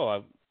on there. I'm like, oh,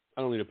 I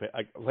don't need to pay.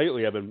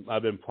 Lately I've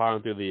been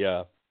plowing through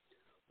the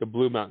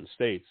Blue Mountain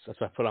States. That's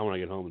what I put on when I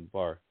get home in the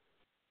bar.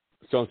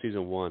 It's on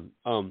season 1.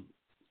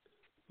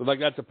 But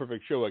that's a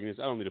perfect show. I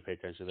don't need to pay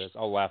attention to this.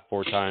 I'll laugh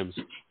 4 times,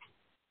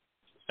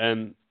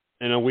 and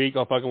in a week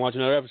I'll fucking watch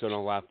another episode and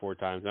I'll laugh 4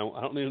 times. I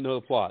don't need to know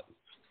the plot.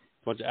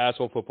 A bunch of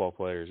asshole football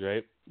players,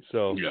 right?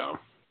 So yeah,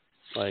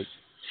 a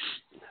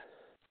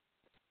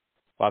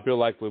lot of people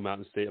like Blue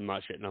Mountain State. I'm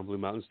not shitting on Blue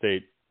Mountain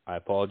State. I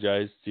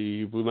apologize to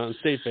you Blue Mountain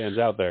State fans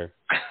out there.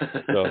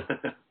 So,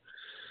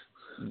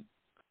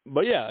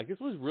 But yeah, like, this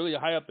was really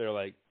high up there.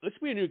 Like, this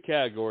should be a new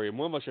category, and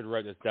one of us should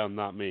write this down,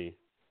 not me.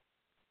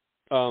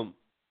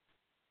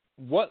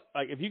 What,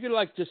 like, if you could,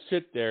 like, just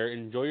sit there,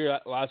 enjoy your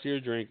last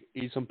year's drink,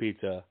 eat some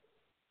pizza,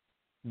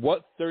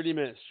 what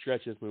 30-minute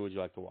stretch of this movie would you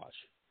like to watch?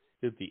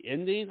 Is the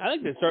ending? I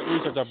think it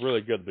starts off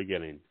really good at the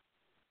beginning.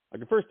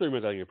 Like, the first 30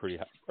 minutes, I think,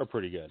 are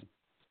pretty good.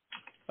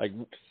 Like,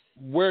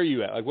 where are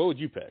you at? Like, what would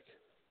you pick?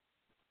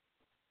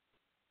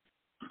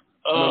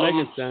 Does that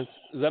make sense?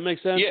 Does that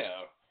make sense? Yeah.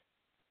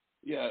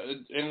 Yeah,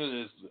 and it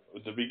is.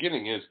 The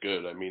beginning is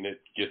good. I mean, it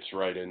gets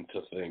right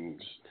into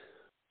things,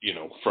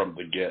 from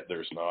the get.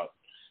 There's not,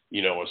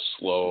 a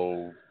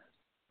slow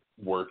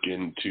work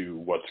into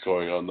what's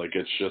going on. Like,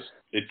 it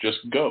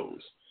just goes.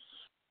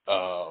 But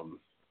I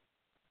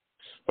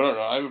don't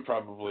know. I would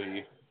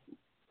probably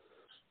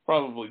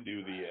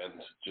do the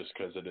end just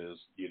because it is,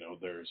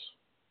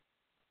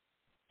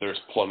 there's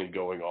plenty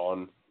going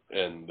on,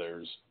 and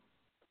there's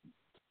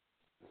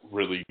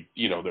really,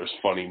 there's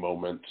funny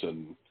moments,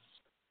 and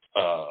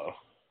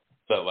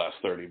that last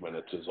 30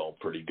 minutes is all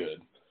pretty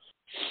good.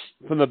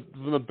 From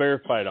the bear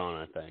fight on,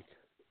 I think.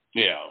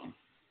 Yeah.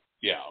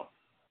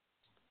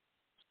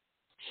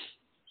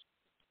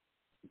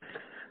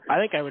 I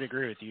think I would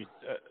agree with you.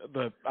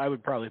 I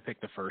would probably pick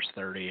the first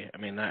 30. I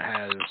mean, that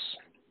has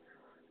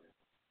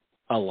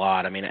a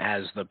lot. I mean, it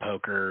has the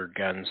poker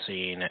gun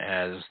scene. It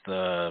has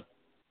the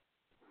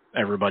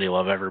everybody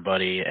love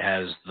everybody. It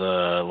has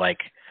the, like,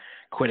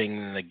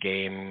 quitting the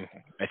game.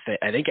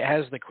 I think it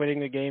has the quitting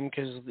the game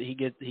because he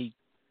gets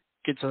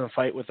in a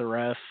fight with the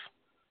ref.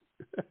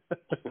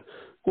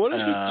 What did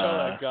he tell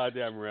that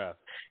goddamn ref?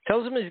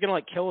 Tells him he's gonna,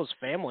 like, kill his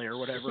family or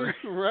whatever.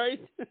 Right?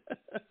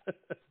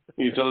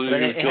 He tells him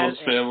he's gonna kill his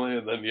family,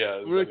 and then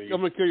I'm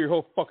gonna kill your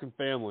whole fucking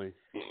family.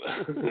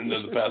 And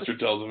then the pastor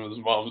tells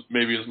him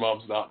maybe his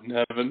mom's not in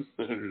heaven.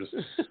 And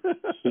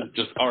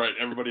just all right,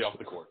 everybody off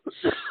the court.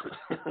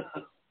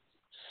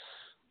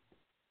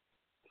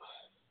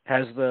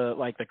 Has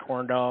the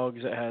corn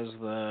dogs. It has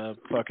the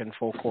fucking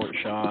full court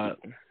shot.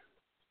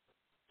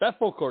 That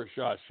full court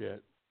shot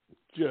shit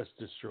just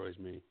destroys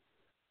me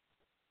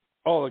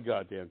all the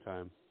goddamn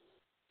time.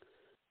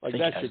 Like,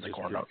 that shit. The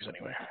corn dogs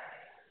anyway.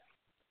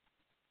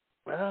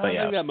 Well, I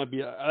think that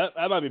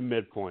might be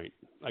midpoint.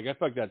 Like, I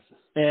feel like that's.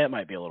 Yeah, it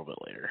might be a little bit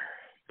later,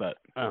 but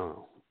I don't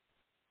know.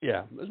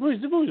 Yeah, this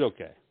movie's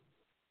okay.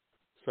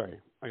 Sorry,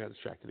 I got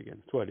distracted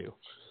again. That's what I do.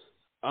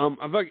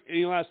 I've got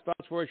any last thoughts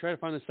before I try to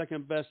find the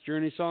second best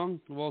Journey song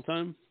of all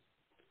time?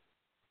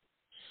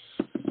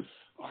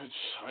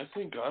 I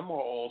think I'm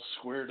all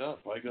squared up.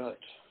 I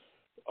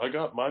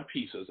got my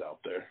pieces out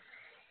there.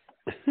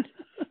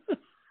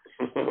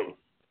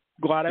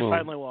 Glad I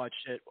finally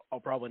watched it.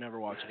 I'll probably never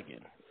watch it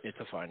again. It's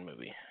a fine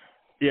movie.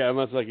 Yeah,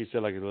 unless, like you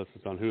said, like, unless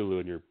it's on Hulu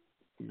and you're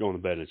going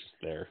to bed, it's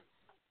just there.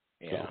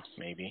 Yeah, so.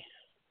 Maybe.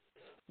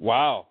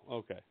 Wow.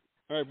 Okay.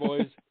 All right,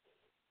 boys.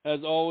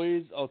 As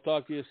always, I'll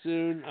talk to you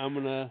soon. I'm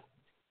going to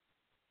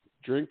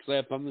drink because I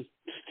have something to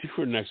do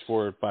for the next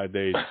 4 or 5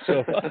 days.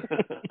 So,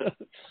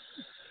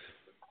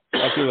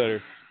 talk to you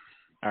later.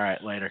 All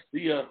right, later.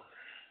 See ya.